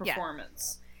 as a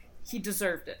performance, he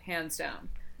deserved it, hands down.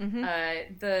 Mm-hmm.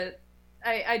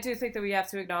 I do think that we have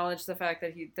to acknowledge the fact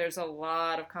that there's a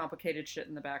lot of complicated shit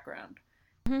in the background.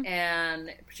 Mm-hmm. And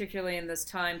particularly in this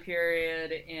time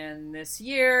period, in this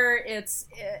year, it's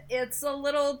a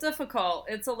little difficult.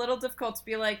 It's a little difficult to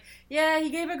be like, yeah, he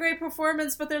gave a great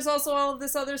performance, but there's also all of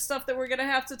this other stuff that we're going to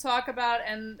have to talk about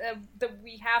and that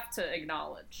we have to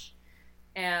acknowledge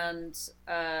and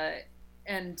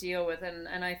deal with.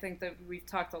 And I think that we've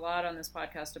talked a lot on this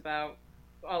podcast about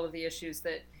all of the issues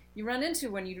that you run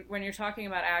into when you're talking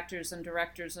about actors and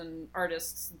directors and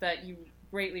artists that you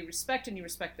greatly respect, and you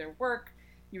respect their work,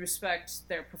 you respect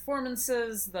their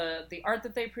performances, the art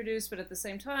that they produce, but at the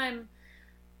same time,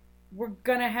 we're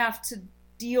gonna have to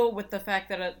deal with the fact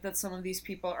that some of these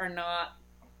people are not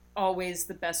always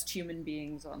the best human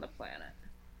beings on the planet.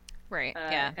 Right.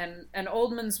 Yeah. And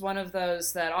Oldman's one of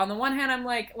those that, on the one hand, I'm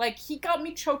like he got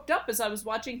me choked up as I was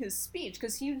watching his speech,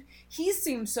 because he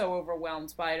seemed so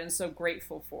overwhelmed by it and so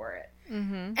grateful for it.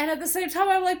 Mm-hmm. And at the same time,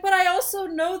 I'm like, but I also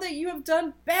know that you have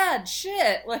done bad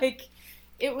shit. Like,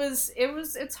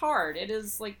 it's hard. It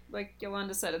is like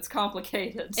Yolanda said, it's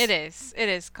complicated. It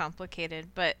is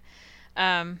complicated, but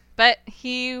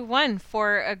he won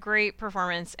for a great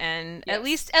performance, and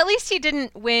yes. At least he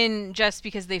didn't win just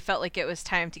because they felt like it was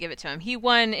time to give it to him. He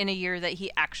won in a year that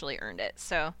he actually earned it.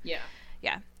 So yeah.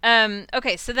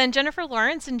 Okay, so then Jennifer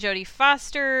Lawrence and Jodie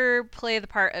Foster play the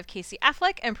part of Casey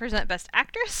Affleck and present Best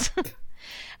Actress.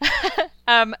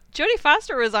 Jodie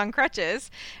Foster was on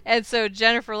crutches, and so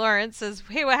Jennifer Lawrence says,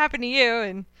 "Hey, what happened to you?"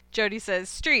 And Jodie says,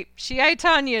 "Streep, she I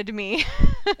Tanya'd me."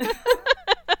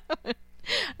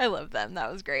 I love them. That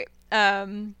was great.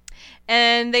 And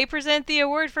they present the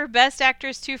award for Best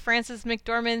Actress to Frances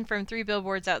McDormand from 3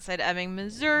 Billboards Outside Ebbing,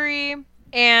 Missouri.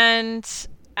 And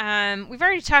we've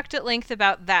already talked at length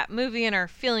about that movie and our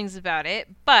feelings about it,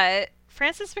 but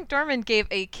Frances McDormand gave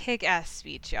a kick-ass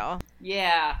speech, y'all.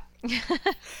 Yeah.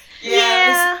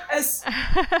 Yeah.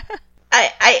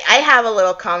 I have a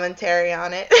little commentary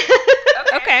on it.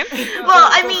 Okay. Well,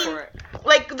 I mean,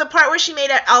 like the part where she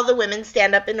made all the women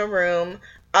stand up in a room,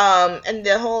 and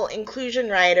the whole inclusion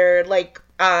rider, like,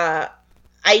 I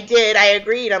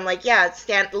agreed. I'm like, yeah,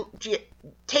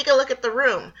 take a look at the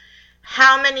room.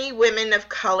 How many women of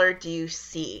color do you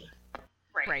see?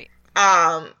 Right.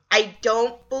 I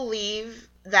don't believe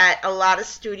that a lot of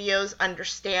studios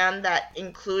understand that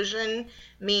inclusion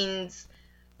means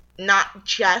not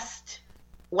just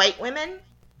white women,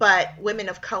 but women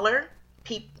of color,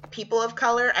 people of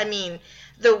color. I mean,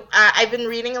 I've been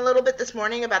reading a little bit this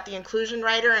morning about the inclusion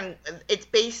rider, and it's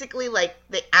basically like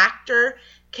the actor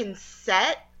can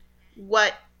set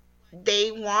what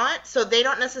they want, so they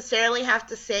don't necessarily have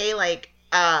to say, like,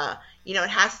 you know, it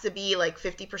has to be like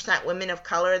 50% women of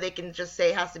color. They can just say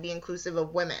it has to be inclusive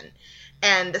of women.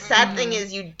 And the sad thing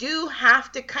is you do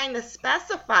have to kind of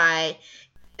specify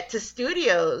to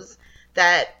studios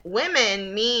that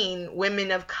women mean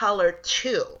women of color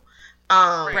too.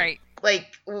 Right.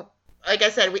 Like I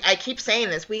said, I keep saying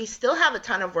this. We still have a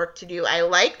ton of work to do. I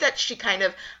like that she kind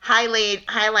of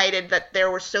highlighted that there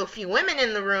were so few women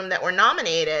in the room that were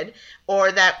nominated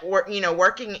or that were, you know,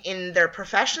 working in their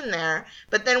profession there.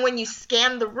 But then when you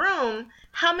scan the room,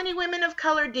 how many women of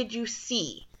color did you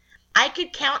see? I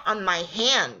could count on my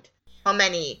hand how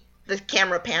many the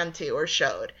camera panned to or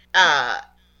showed.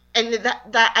 And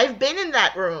that I've been in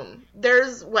that room.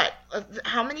 There's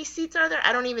how many seats are there?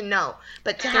 I don't even know.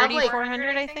 But to have like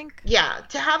 400, I think. Yeah,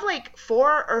 to have like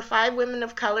 4 or 5 women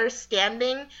of color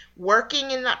standing,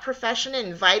 working in that profession,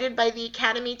 invited by the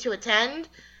Academy to attend,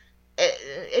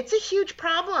 it's a huge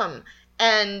problem.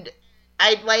 And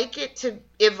I'd like it to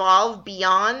evolve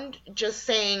beyond just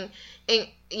saying,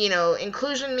 you know,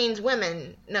 inclusion means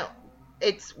women. No,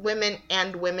 it's women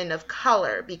and women of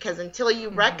color, because until you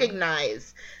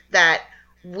recognize that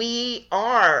we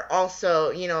are also,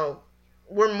 you know,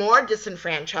 we're more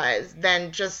disenfranchised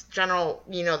than just general,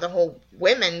 you know, the whole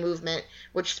women movement,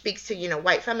 which speaks to, you know,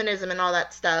 white feminism and all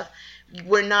that stuff,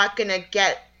 we're not going to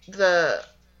get the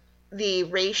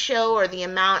ratio or the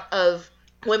amount of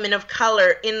women of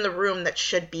color in the room that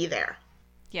should be there.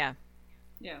 Yeah.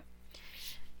 Yeah.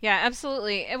 Yeah,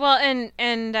 absolutely. Well,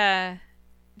 and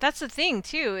that's the thing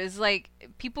too, is like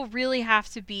people really have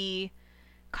to be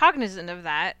cognizant of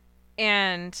that.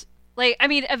 And like, I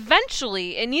mean,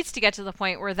 eventually it needs to get to the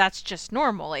point where that's just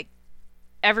normal. Like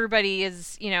everybody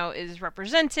is, you know, is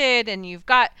represented, and you've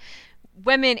got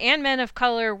women and men of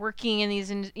color working in these,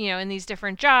 you know, in these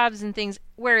different jobs and things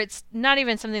where it's not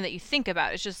even something that you think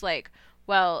about. It's just like,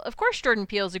 well, of course Jordan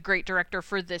Peele is a great director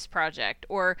for this project,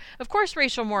 or of course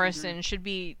Rachel Morrison should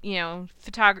be, you know,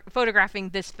 photographing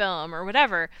this film or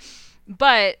whatever.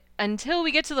 But until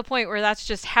we get to the point where that's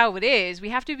just how it is, we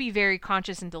have to be very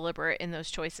conscious and deliberate in those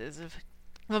choices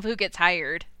of who gets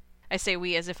hired. I say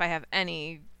we as if I have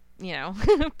any, you know,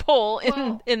 pull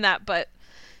in that, but,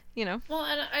 you know. Well,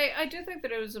 and I do think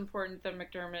that it was important that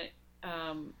McDermott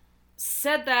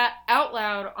said that out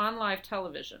loud on live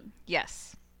television.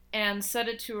 Yes. And said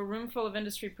it to a room full of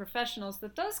industry professionals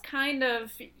that does kind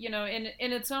of, you know, in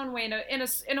its own way,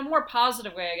 in a more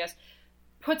positive way, I guess,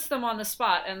 puts them on the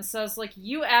spot and says, like,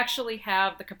 you actually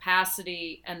have the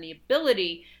capacity and the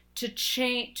ability to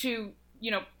change, to, you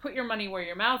know, put your money where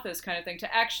your mouth is kind of thing,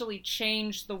 to actually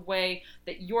change the way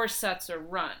that your sets are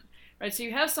run, right? So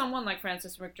you have someone like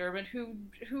Frances McDermott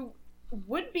who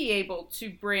would be able to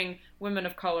bring women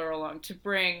of color along, to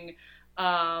bring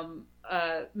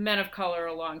men of color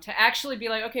along, to actually be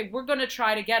like, okay, we're going to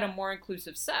try to get a more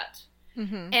inclusive set.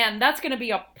 Mm-hmm. And that's going to be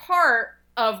a part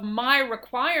of my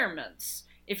requirements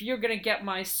if you're going to get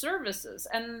my services.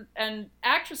 And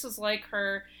actresses like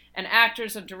her and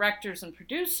actors and directors and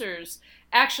producers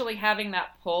actually having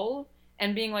that pull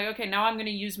and being like, okay, now I'm going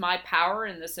to use my power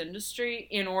in this industry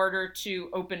in order to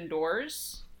open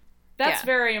doors. That's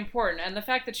very important. And the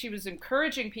fact that she was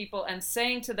encouraging people and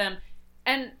saying to them,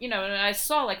 and, you know, and I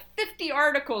saw like 50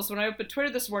 articles when I opened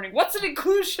Twitter this morning, what's an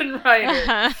inclusion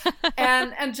writer?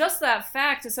 And just that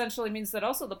fact essentially means that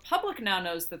also the public now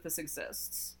knows that this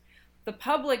exists. The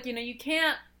public, you know, you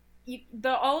can't,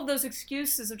 all of those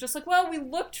excuses of just like, well, we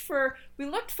looked for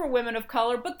women of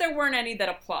color, but there weren't any that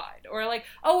applied. Or like,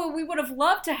 oh, well, we would have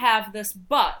loved to have this,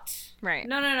 but. Right.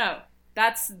 No.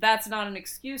 That's not an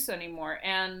excuse anymore.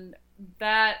 And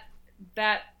that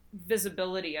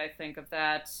visibility, I think, of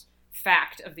that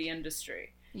fact of the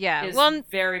industry is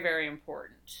very, very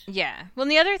important. Yeah. Well,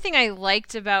 and the other thing I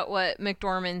liked about what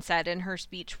McDormand said in her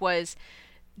speech was,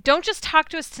 don't just talk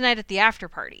to us tonight at the after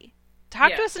party.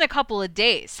 Talk to us in a couple of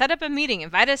days. Set up a meeting.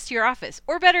 Invite us to your office.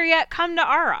 Or better yet, come to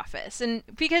our office. And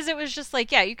because it was just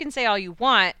like, yeah, you can say all you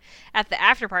want at the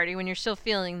after party when you're still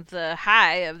feeling the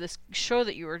high of this show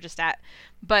that you were just at.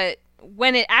 But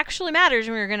when it actually matters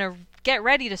and we're going to get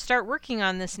ready to start working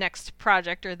on this next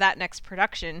project or that next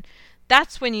production,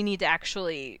 that's when you need to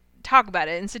actually talk about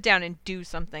it and sit down and do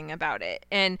something about it.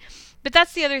 But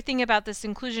that's the other thing about this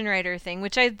inclusion writer thing,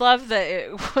 which I love that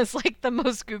it was like the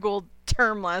most Googled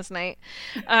term last night.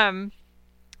 But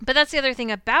that's the other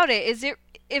thing about it is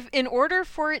if in order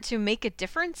for it to make a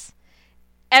difference,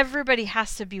 everybody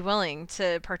has to be willing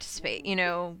to participate. You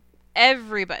know,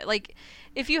 everybody. Like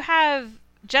if you have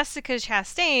Jessica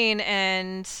Chastain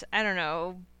and I don't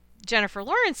know, Jennifer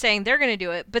Lawrence saying they're going to do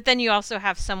it, but then you also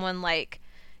have someone like,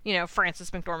 you know,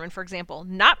 Frances McDormand, for example,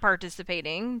 not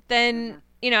participating, then,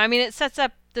 you know, I mean, it sets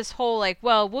up this whole, like,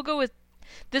 well, we'll go with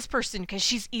this person because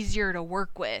she's easier to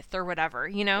work with or whatever,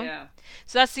 you know? Yeah.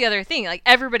 So that's the other thing. Like,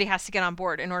 everybody has to get on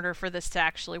board in order for this to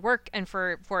actually work and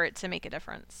for it to make a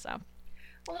difference. So.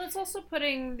 Well, it's also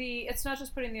it's not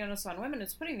just putting the onus on women,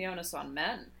 it's putting the onus on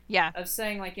men. Yeah. Of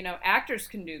saying, like, you know, actors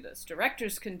can do this,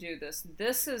 directors can do this.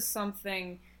 This is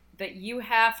something that you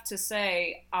have to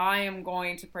say, I am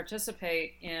going to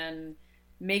participate in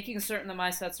making certain that my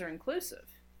sets are inclusive.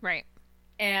 Right.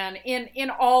 And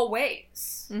in all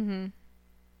ways. Mm-hmm.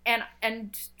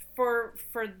 And for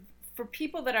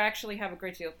people that actually have a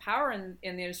great deal of power in the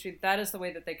industry, that is the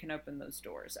way that they can open those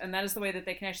doors. And that is the way that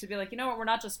they can actually be like, you know what, we're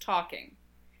not just talking.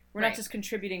 We're not just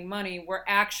contributing money. We're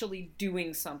actually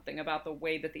doing something about the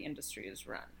way that the industry is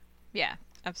run. Yeah,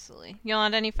 absolutely.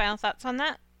 Yolanda, any final thoughts on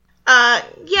that?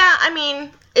 Yeah, I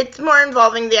mean, it's more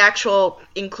involving the actual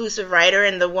inclusive writer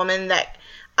and the woman that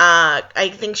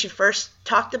I think she first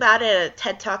talked about it at a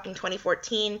TED Talk in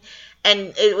 2014.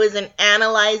 And it was an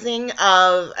analyzing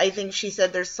of, I think she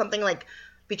said there's something like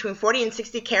between 40 and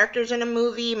 60 characters in a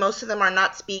movie. Most of them are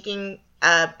not speaking.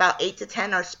 About 8 to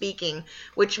 10 are speaking,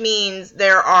 which means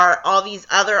there are all these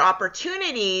other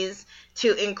opportunities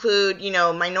to include, you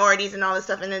know, minorities and all this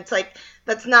stuff. And it's like,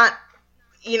 that's not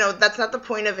the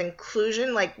point of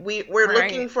inclusion. Like, we're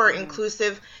looking for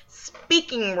inclusive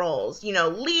speaking roles, you know,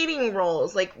 leading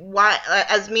roles. Like, why,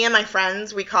 as me and my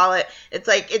friends, we call it, it's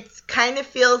like, it's kind of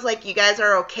feels like you guys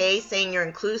are okay saying you're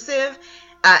inclusive.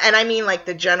 And I mean, like,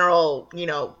 the general, you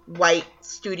know, white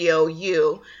studio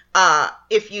you,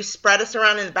 if you spread us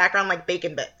around in the background like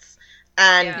bacon bits.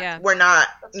 And we're not,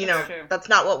 you know, that's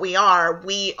not what we are.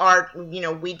 We are, you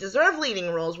know, we deserve leading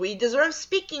roles. We deserve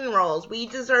speaking roles. We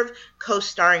deserve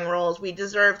co-starring roles. We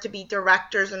deserve to be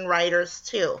directors and writers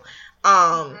too.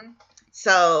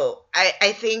 So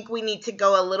I think we need to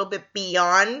go a little bit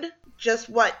beyond just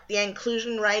what the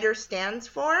inclusion writer stands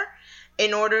for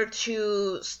in order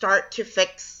to start to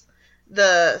fix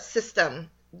the system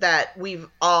that we've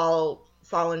all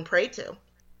fallen prey to.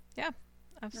 Yeah,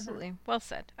 absolutely. Well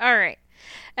said. All right.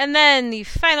 And then the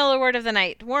final award of the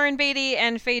night. Warren Beatty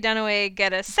and Faye Dunaway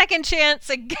get a second chance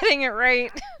at getting it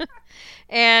right.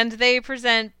 And they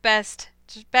present Best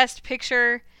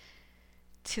Picture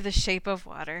to The Shape of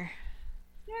Water.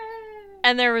 Yay.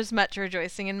 And there was much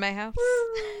rejoicing in my house.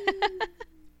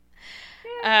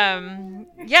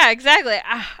 Yeah, exactly.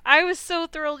 I was so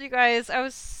thrilled, you guys. I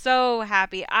was so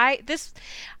happy.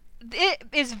 It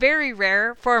is very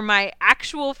rare for my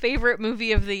actual favorite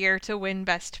movie of the year to win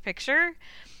Best Picture,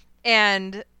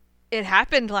 and it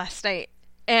happened last night.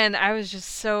 And I was just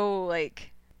so,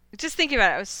 like, just thinking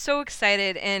about it, I was so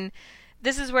excited. And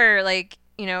this is where, like,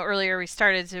 you know, earlier we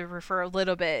started to refer a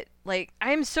little bit, like,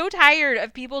 I'm so tired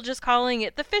of people just calling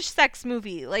it the fish sex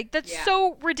movie. Like, that's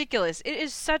so ridiculous. It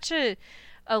is such a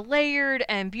layered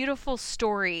and beautiful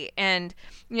story. And,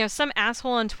 you know, some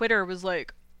asshole on Twitter was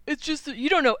like, it's just that you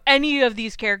don't know any of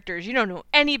these characters. You don't know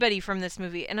anybody from this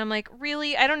movie. And I'm like,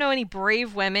 really? I don't know any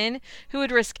brave women who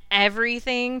would risk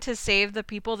everything to save the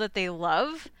people that they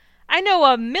love. I know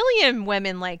a million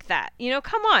women like that. You know,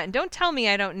 come on. Don't tell me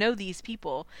I don't know these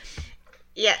people.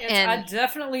 Yeah. I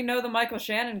definitely know the Michael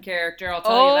Shannon character, I'll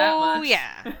tell you that much. Oh,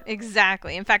 yeah.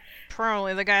 Exactly. In fact,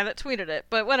 probably the guy that tweeted it,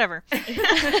 but whatever.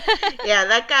 Yeah,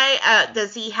 that guy,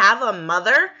 does he have a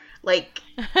mother? Like,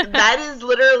 that is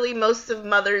literally most of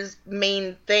Mother's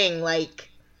main thing. Like,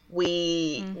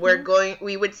 we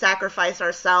would sacrifice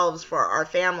ourselves for our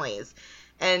families.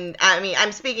 And, I mean,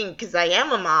 I'm speaking because I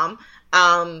am a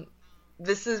mom.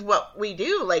 This is what we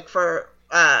do, like, for,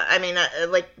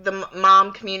 like, the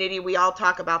mom community, we all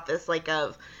talk about this, like,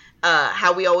 of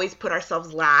how we always put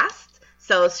ourselves last.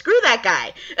 So, screw that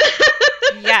guy.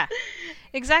 Yeah.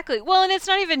 Exactly. Well, and it's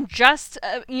not even just,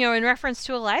 you know, in reference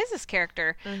to Eliza's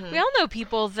character. Mm-hmm. We all know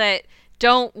people that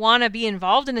don't want to be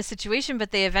involved in a situation,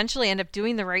 but they eventually end up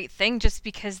doing the right thing just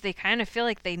because they kind of feel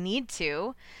like they need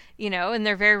to, you know, and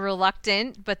they're very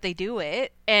reluctant, but they do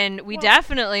it. And we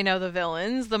definitely know the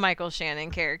villains, the Michael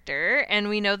Shannon character, and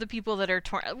we know the people that are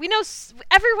torn. We know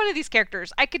every one of these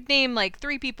characters. I could name like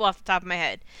 3 people off the top of my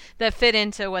head that fit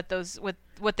into what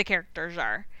the characters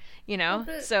are, you know?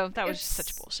 So that was just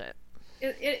such bullshit.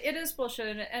 It is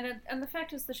bullshit, and the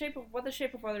fact is, the Shape of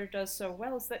Water does so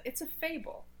well is that it's a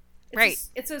fable,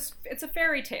 it's a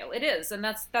fairy tale. It is, and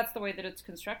that's the way that it's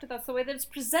constructed. That's the way that it's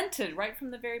presented right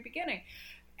from the very beginning,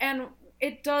 and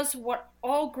it does what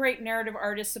all great narrative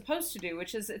art is supposed to do,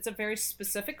 which is it's a very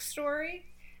specific story,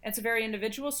 it's a very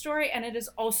individual story, and it is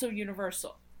also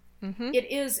universal. Mm-hmm.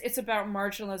 It's about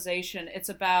marginalization. It's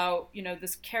about, you know,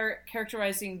 this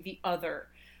characterizing the other.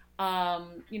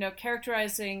 You know,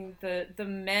 characterizing the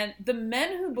men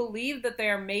who believe that they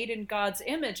are made in God's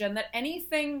image and that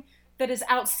anything that is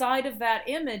outside of that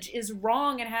image is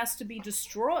wrong and has to be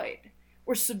destroyed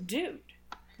or subdued.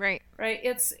 Right. Right.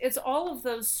 It's all of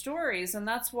those stories, and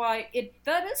that is why it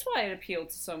appealed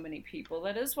to so many people.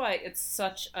 That is why it's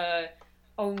such a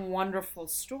wonderful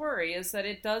story, is that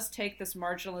it does take this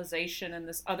marginalization and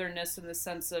this otherness and this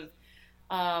sense of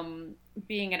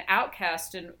being an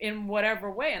outcast in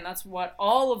whatever way, and that's what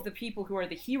all of the people who are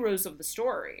the heroes of the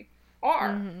story are.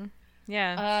 Mm-hmm.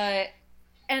 Yeah.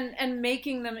 And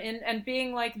making them and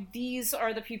being like, these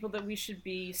are the people that we should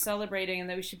be celebrating and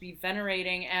that we should be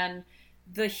venerating, and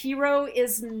the hero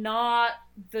is not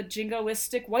the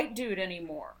jingoistic white dude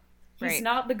anymore. He's Right.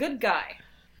 not the good guy.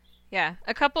 Yeah.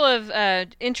 A couple of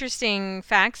interesting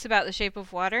facts about The Shape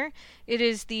of Water. It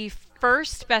is the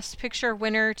first Best Picture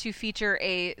winner to feature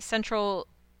a central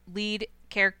lead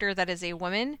character that is a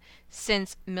woman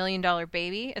since Million Dollar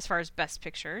Baby, as far as Best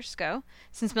Pictures go.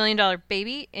 Since Million Dollar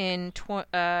Baby in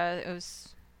it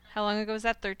was, how long ago was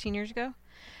that? 13 years ago.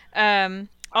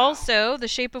 Also, The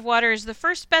Shape of Water is the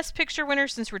first Best Picture winner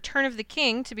since Return of the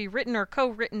King to be written or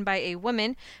co-written by a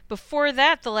woman. Before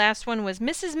that, the last one was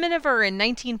Mrs. Miniver in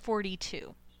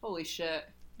 1942. Holy shit.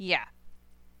 Yeah.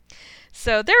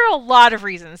 So there are a lot of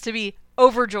reasons to be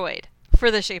overjoyed for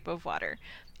The Shape of Water.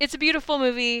 It's a beautiful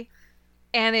movie,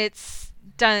 and it's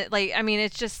done, like, I mean,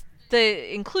 it's just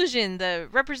the inclusion, the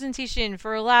representation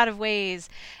for a lot of ways,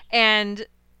 and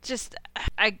just,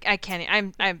 I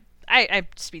can't, I'm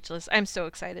speechless. I'm so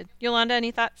excited. Yolanda,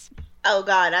 any thoughts? Oh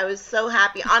God, I was so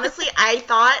happy. Honestly, I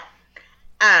thought,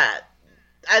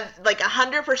 like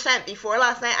 100% before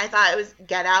last night, I thought it was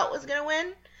Get Out was gonna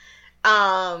win.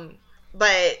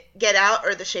 But Get Out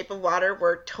or The Shape of Water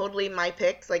were totally my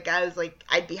picks. Like, I was like,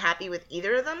 I'd be happy with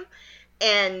either of them.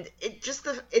 And it's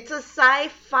a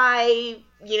sci-fi,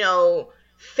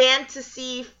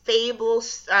 fantasy fable,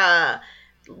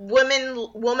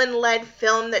 woman-led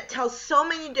film that tells so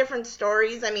many different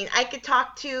stories. I mean, I could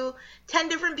talk to 10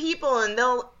 different people, and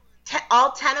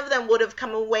all 10 of them would have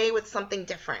come away with something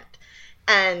different.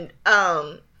 And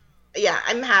yeah,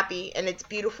 I'm happy, and it's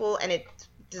beautiful, and it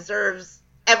deserves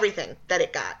everything that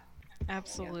it got.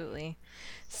 Absolutely.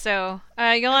 So,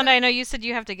 Yolanda, I know you said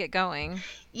you have to get going.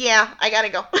 Yeah, I gotta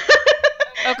go.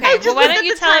 Okay, well, why don't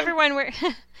you tell everyone where?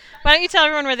 Why don't you tell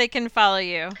everyone where they can follow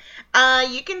you?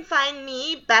 You can find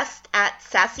me best at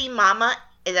Sassy Mama.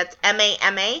 That's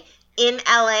MAMA in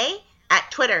LA at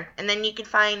Twitter, and then you can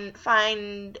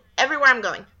find everywhere I'm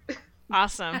going.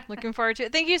 Awesome. Looking forward to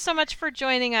it. Thank you so much for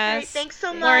joining us. All right, thanks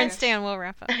so much. Lauren, Stan, we'll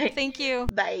wrap up. Thank you.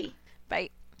 Bye. Bye.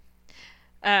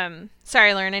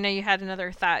 Sorry, Lauren, I know you had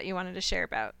another thought you wanted to share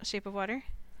about Shape of Water.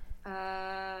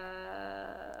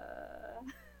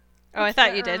 Oh, I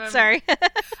thought you did. Remember. Sorry.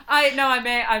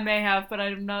 I may have, but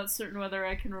I'm not certain whether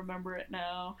I can remember it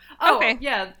now. Oh, okay.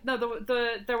 Yeah. No,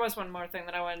 there was one more thing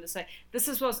that I wanted to say. This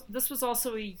was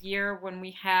also a year when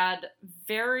we had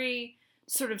very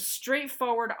sort of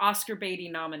straightforward Oscar baity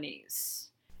nominees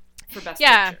for Best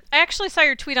Picture. I actually saw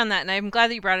your tweet on that, and I'm glad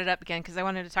that you brought it up again because I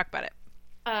wanted to talk about it.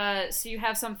 So you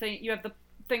have the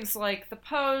things like The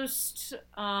Post,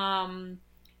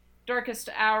 Darkest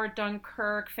Hour,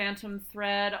 Dunkirk, Phantom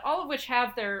Thread, all of which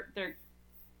have their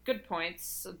good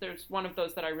points. There's one of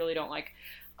those that I really don't like.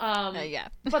 Yeah.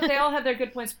 But they all have their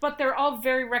good points, but they're all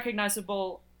very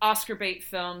recognizable Oscar bait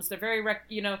films. They're very,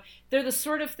 they're the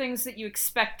sort of things that you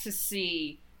expect to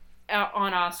see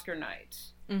on Oscar night.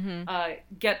 Mm-hmm.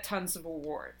 Get tons of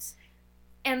awards.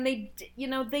 And they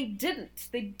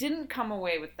didn't come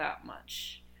away with that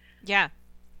much. Yeah.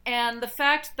 And the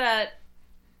fact that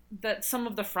some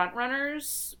of the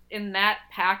frontrunners in that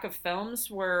pack of films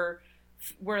were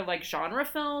like genre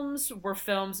films, were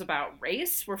films about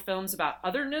race, were films about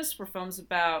otherness, were films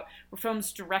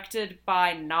directed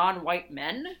by non-white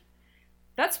men.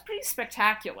 That's pretty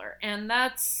spectacular. And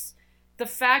that's the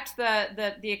fact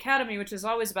that the Academy, which is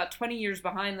always about 20 years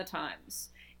behind the times,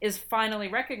 is finally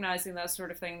recognizing that sort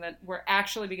of thing, that we're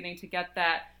actually beginning to get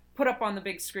that put up on the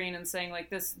big screen and saying, like,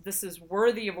 this is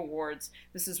worthy of awards,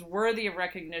 this is worthy of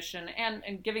recognition,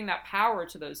 and giving that power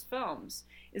to those films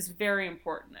is very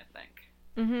important, I think.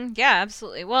 Mm-hmm. Yeah,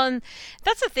 absolutely. Well, and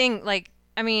that's the thing, like,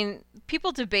 I mean,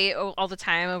 people debate all the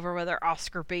time over whether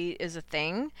Oscar bait is a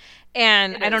thing,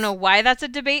 and I don't know why that's a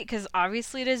debate, because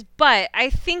obviously it is, but I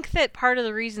think that part of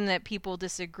the reason that people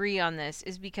disagree on this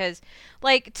is because,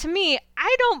 like, to me,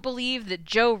 I don't believe that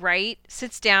Joe Wright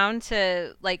sits down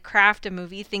to, like, craft a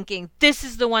movie thinking, this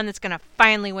is the one that's going to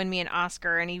finally win me an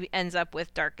Oscar, and he ends up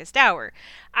with Darkest Hour.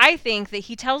 I think that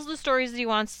he tells the stories that he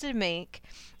wants to make,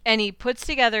 and he puts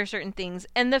together certain things,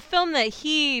 and the film that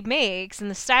he makes and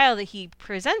the style that he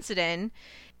presents it in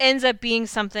ends up being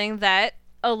something that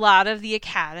a lot of the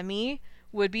Academy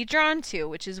would be drawn to,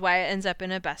 which is why it ends up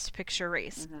in a Best Picture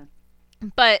race.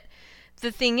 But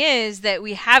the thing is that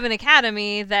we have an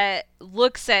Academy that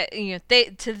looks at,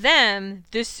 to them,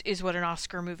 this is what an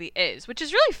Oscar movie is, which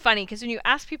is really funny because when you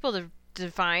ask people to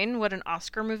define what an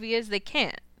Oscar movie is, they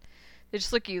can't. They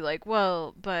just look at you like,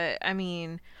 well, but I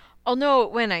mean, I'll know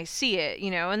it when I see it,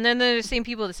 and then they're the same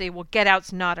people that say, well, Get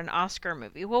Out's not an Oscar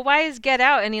movie. Well, why is Get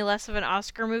Out any less of an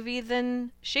Oscar movie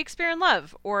than Shakespeare in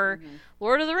Love or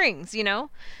Lord of the Rings,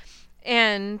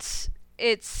 And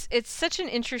it's such an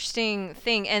interesting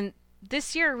thing. And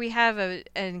this year we have an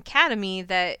Academy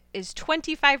that is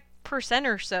 25%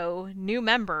 or so new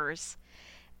members,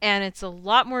 and it's a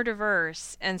lot more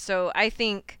diverse. And so I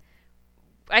think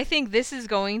this is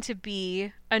going to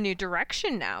be a new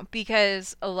direction now,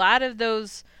 because a lot of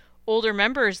those older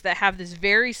members that have this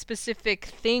very specific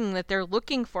thing that they're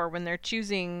looking for when they're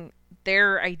choosing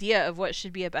their idea of what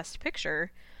should be a Best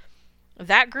Picture,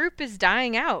 that group is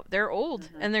dying out. They're old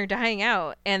and they're dying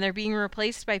out, and they're being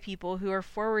replaced by people who are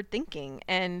forward thinking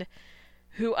and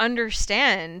who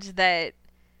understand that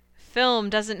film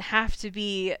doesn't have to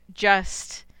be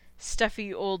just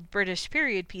stuffy old British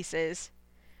period pieces.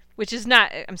 Which is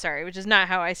not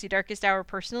how I see Darkest Hour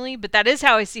personally, but that is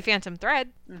how I see Phantom Thread.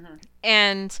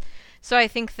 And so I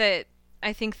think that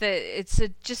it's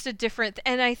just a different,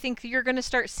 and I think you're going to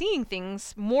start seeing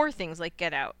more things like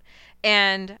Get Out.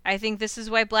 And I think this is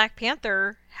why Black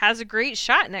Panther has a great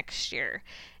shot next year.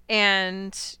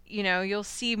 And, you'll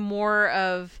see more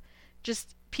of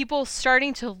just people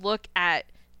starting to look at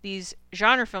these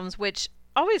genre films, which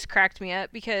always cracked me up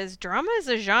because drama is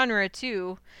a genre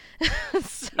too.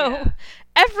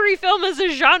 Every film is a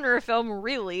genre film,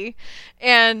 really.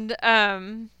 And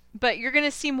but you're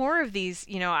gonna see more of these.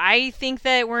 I think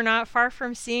that we're not far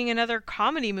from seeing another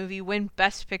comedy movie win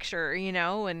Best Picture,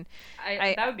 and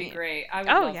that would be great. I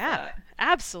would love that.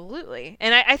 Absolutely.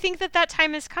 And I think that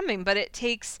time is coming, but it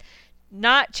takes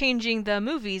not changing the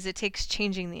movies, it takes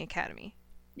changing the Academy,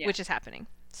 which is happening.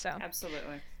 So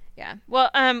absolutely. Yeah. Well,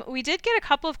 we did get a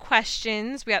couple of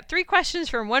questions. We got 3 questions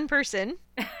from one person,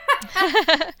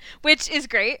 which is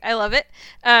great. I love it.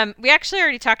 We actually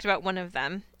already talked about one of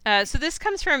them. So this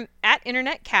comes from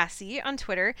 @InternetCassie on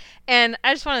Twitter. And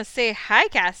I just want to say hi,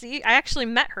 Cassie. I actually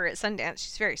met her at Sundance.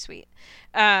 She's very sweet.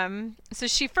 So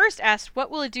she first asked,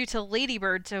 what will it do to Lady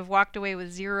Bird to have walked away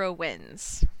with 0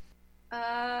 wins?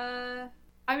 I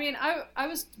mean, I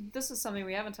was, this is something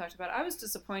we haven't talked about. I was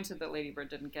disappointed that Lady Bird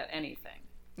didn't get anything.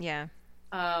 Yeah.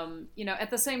 At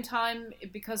the same time,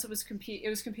 because it was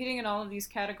competing in all of these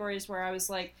categories where I was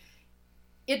like,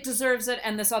 it deserves it,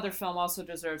 and this other film also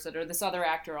deserves it, or this other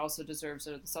actor also deserves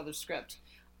it, or this other script.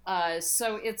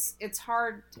 So it's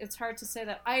hard to say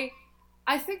that. I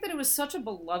think that it was such a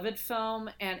beloved film,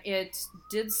 and it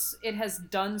has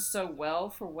done so well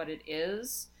for what it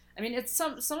is. I mean,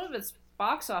 some of its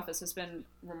box office has been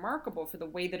remarkable for the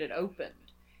way that it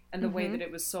opened, and the way that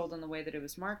it was sold, and the way that it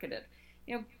was marketed.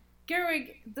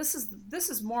 Gerwig, this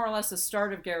is more or less the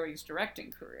start of Gerwig's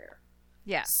directing career.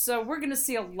 Yeah. So we're going to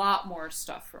see a lot more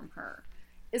stuff from her.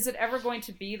 Is it ever going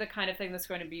to be the kind of thing that's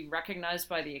going to be recognized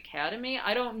by the Academy?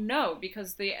 I don't know,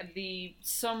 because the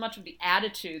so much of the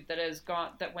attitude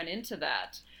that went into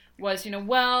that was,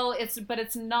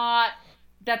 it's not.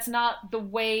 That's not the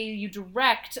way you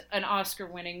direct an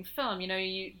Oscar-winning film.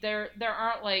 There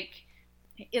aren't like.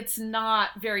 It's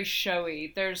not very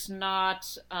showy. There's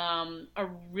not a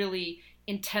really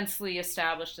intensely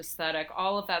established aesthetic.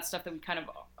 All of that stuff that we kind of,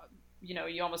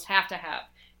 you almost have to have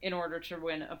in order to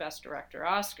win a Best Director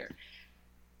Oscar.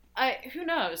 Who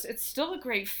knows? It's still a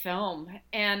great film,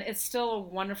 and it's still a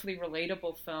wonderfully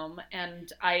relatable film.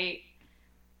 And I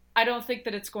don't think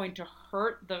that it's going to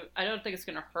hurt I don't think it's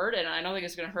going to hurt it, and I don't think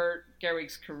it's going to hurt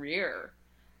Gerwig's career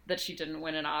that she didn't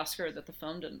win an Oscar, that the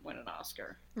film didn't win an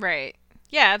Oscar. Right.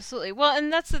 Yeah, absolutely. Well,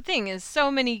 and that's the thing, is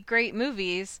so many great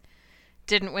movies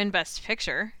didn't win Best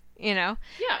Picture, Yeah.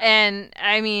 And,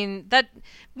 I mean, that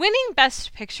winning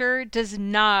Best Picture does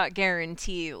not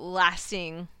guarantee a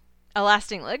lasting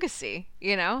legacy,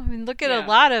 I mean, look at a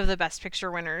lot of the Best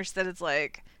Picture winners that it's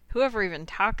like, whoever even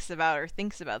talks about or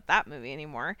thinks about that movie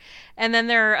anymore. And then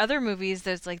there are other movies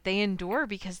that's like, they endure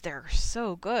because they're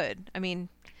so good. I mean,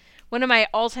 one of my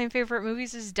all-time favorite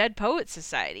movies is Dead Poets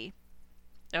Society.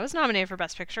 That was nominated for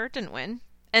Best Picture. It didn't win.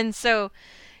 And so,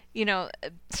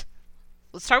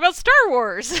 let's talk about Star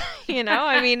Wars.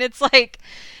 I mean, it's like,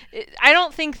 I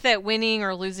don't think that winning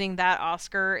or losing that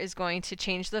Oscar is going to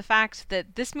change the fact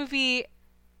that this movie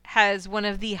has one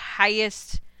of the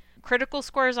highest critical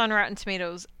scores on Rotten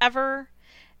Tomatoes ever.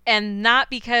 And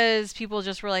not because people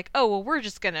just were like, oh, well, we're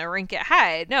just going to rank it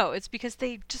high. No, it's because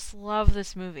they just love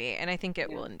this movie, and I think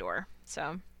it will endure.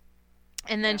 So,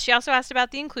 and then she also asked about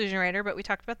the inclusion writer, but we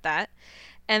talked about that.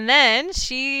 And then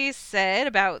she said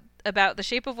about The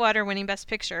Shape of Water winning Best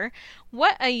Picture,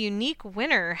 what a unique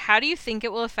winner. How do you think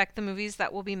it will affect the movies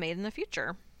that will be made in the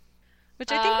future?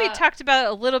 Which I think we talked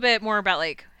about a little bit more about,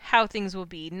 like, how things will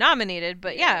be nominated.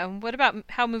 But what about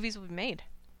how movies will be made?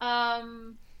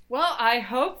 Well, I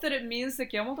hope that it means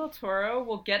that Guillermo del Toro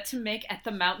will get to make At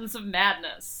the Mountains of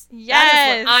Madness. Yes.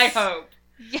 That is what I hope.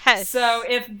 Yes. So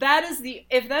if that is the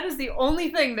only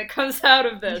thing that comes out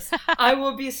of this, I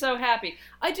will be so happy.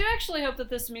 I do actually hope that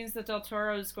this means that Del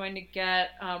Toro is going to get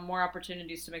more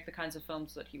opportunities to make the kinds of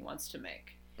films that he wants to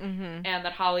make, and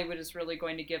that Hollywood is really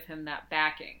going to give him that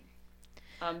backing,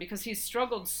 because he's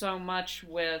struggled so much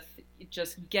with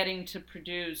just getting to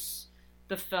produce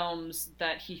the films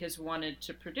that he has wanted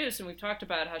to produce. And we've talked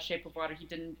about how Shape of Water, he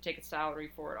didn't take a salary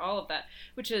for it, all of that,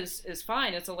 which is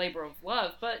fine. It's a labor of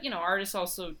love. But, artists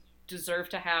also deserve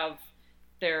to have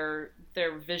their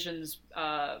visions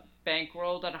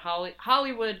bankrolled. And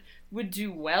Hollywood would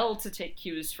do well to take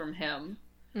cues from him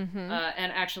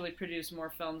and actually produce more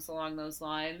films along those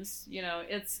lines.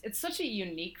 It's such a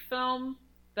unique film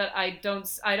that I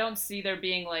don't see there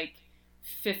being like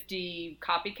 50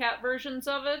 copycat versions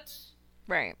of it.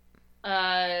 Right.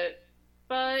 But,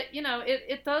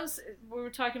 it does, we were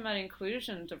talking about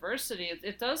inclusion and diversity,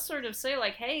 it does sort of say,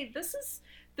 like, hey, this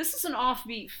is an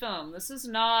offbeat film. This is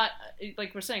not,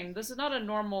 like we're saying, this is not a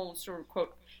normal sort of,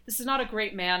 quote, this is not a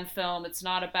great man film. It's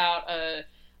not about a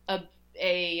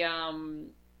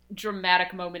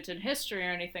dramatic moment in history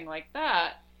or anything like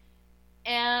that.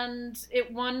 And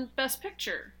it won Best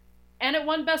Picture. And it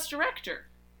won Best Director.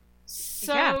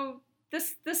 So...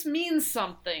 This means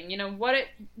something,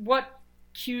 what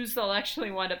cues they'll actually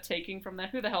wind up taking from that.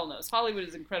 Who the hell knows? Hollywood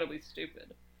is incredibly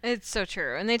stupid. It's so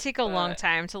true. And they take a long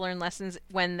time to learn lessons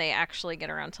when they actually get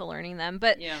around to learning them.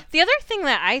 But the other thing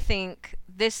that I think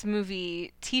this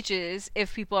movie teaches,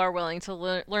 if people are willing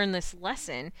to learn this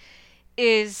lesson,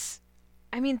 is,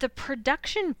 the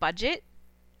production budget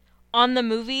on the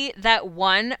movie that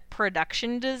won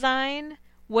production design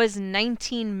was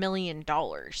 $19 million.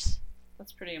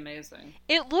 That's pretty amazing.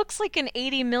 It looks like an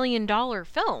 $80 million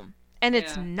film, and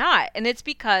it's not. And it's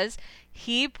because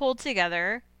he pulled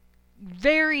together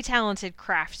very talented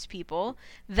craftspeople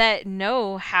that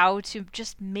know how to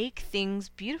just make things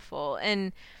beautiful.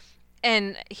 And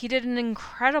he did an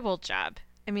incredible job.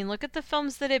 Look at the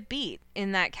films that it beat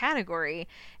in that category.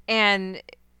 And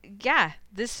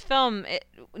this film,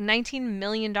 $19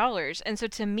 million. And so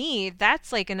to me,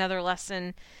 that's like another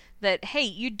lesson that, hey,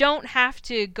 you don't have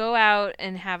to go out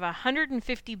and have a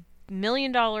 $150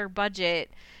 million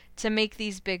budget to make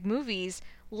these big movies.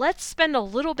 Let's spend a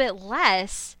little bit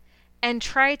less and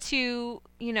try to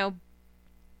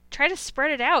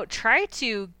spread it out. Try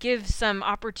to give some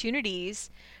opportunities,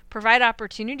 provide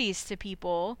opportunities to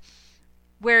people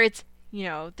where it's,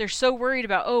 they're so worried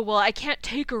about, oh, well, I can't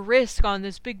take a risk on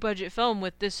this big budget film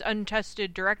with this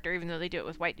untested director, even though they do it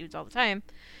with white dudes all the time.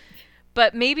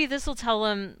 But maybe this will tell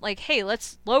them, like, hey,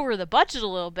 let's lower the budget a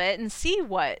little bit and see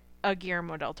what a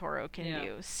Guillermo del Toro can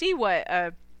do. See what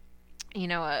Ama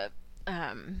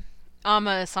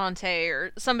Asante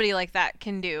or somebody like that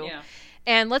can do. Yeah.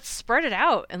 And let's spread it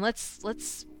out and let's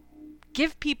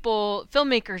give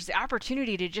filmmakers the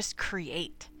opportunity to just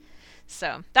create.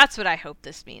 So that's what I hope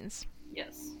this means.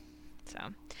 Yes. So.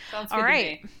 Sounds good all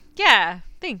right. to me. Yeah.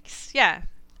 Thanks. Yeah.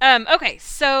 Okay,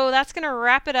 so that's going to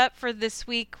wrap it up for this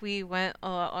week. We went a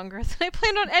lot longer than I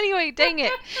planned on anyway. Dang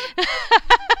it.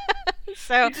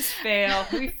 So we just fail.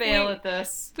 We fail at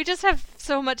this. We just have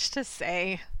so much to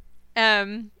say.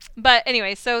 But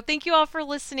anyway, so thank you all for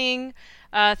listening.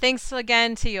 Thanks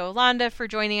again to Yolanda for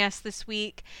joining us this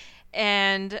week.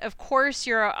 And of course,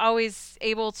 you're always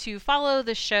able to follow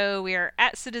the show. We are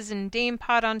at Citizen Dame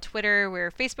Pod on Twitter. We're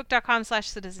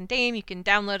facebook.com/Citizen Dame. You can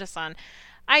download us on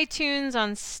iTunes,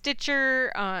 on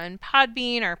Stitcher, on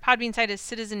Podbean. Our Podbean site is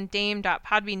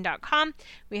citizendame.podbean.com.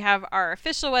 We have our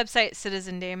official website,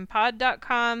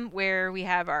 citizendamepod.com, where we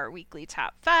have our weekly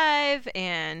top 5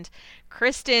 and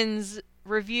Kristen's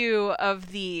review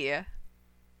of the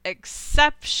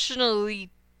exceptionally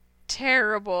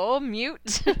terrible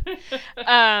Mute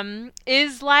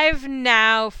is live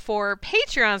now for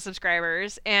Patreon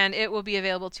subscribers, and it will be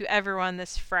available to everyone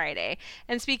this Friday.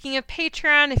 And speaking of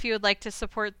Patreon, if you would like to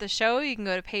support the show, you can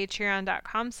go to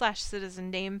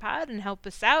patreon.com/citizendamepod and help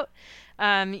us out.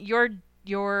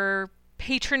 Your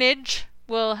patronage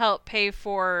will help pay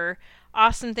for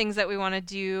awesome things that we want to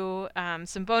do,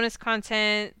 some bonus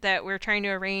content that we're trying to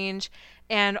arrange,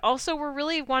 And also, we're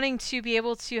really wanting to be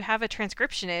able to have a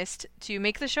transcriptionist to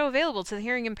make the show available to the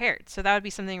hearing impaired. So that would be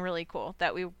something really cool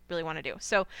that we really want to do.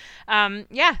 So,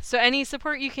 so any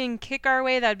support you can kick our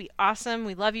way, that would be awesome.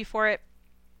 We love you for it.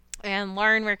 And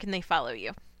Lauren, where can they follow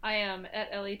you? I am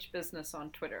at LH Business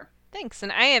on Twitter. Thanks.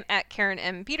 And I am at Karen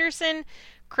M. Peterson.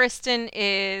 Kristen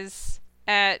is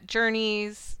at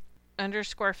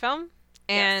Journeys_film.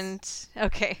 And Yes.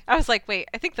 okay, I was like, wait,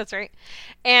 I think that's right.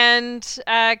 And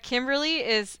Kimberly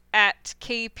is at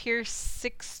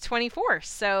KPierce624.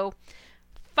 So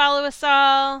follow us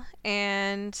all,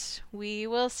 and we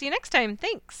will see you next time.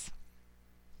 Thanks.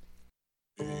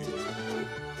 Though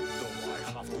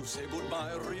I have to say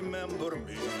goodbye, remember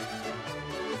me.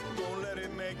 Don't let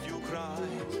it make you cry.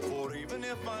 For even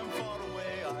if I'm far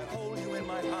away, I hold you in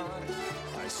my heart.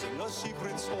 I sing a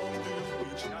secret song to you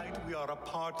each night we are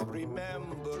apart.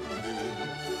 Remember me.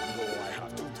 Though I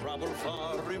have to travel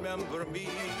far, remember me.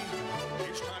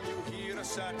 Each time you hear a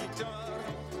sad guitar,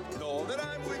 know that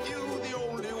I'm with you the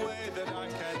only way that I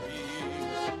can.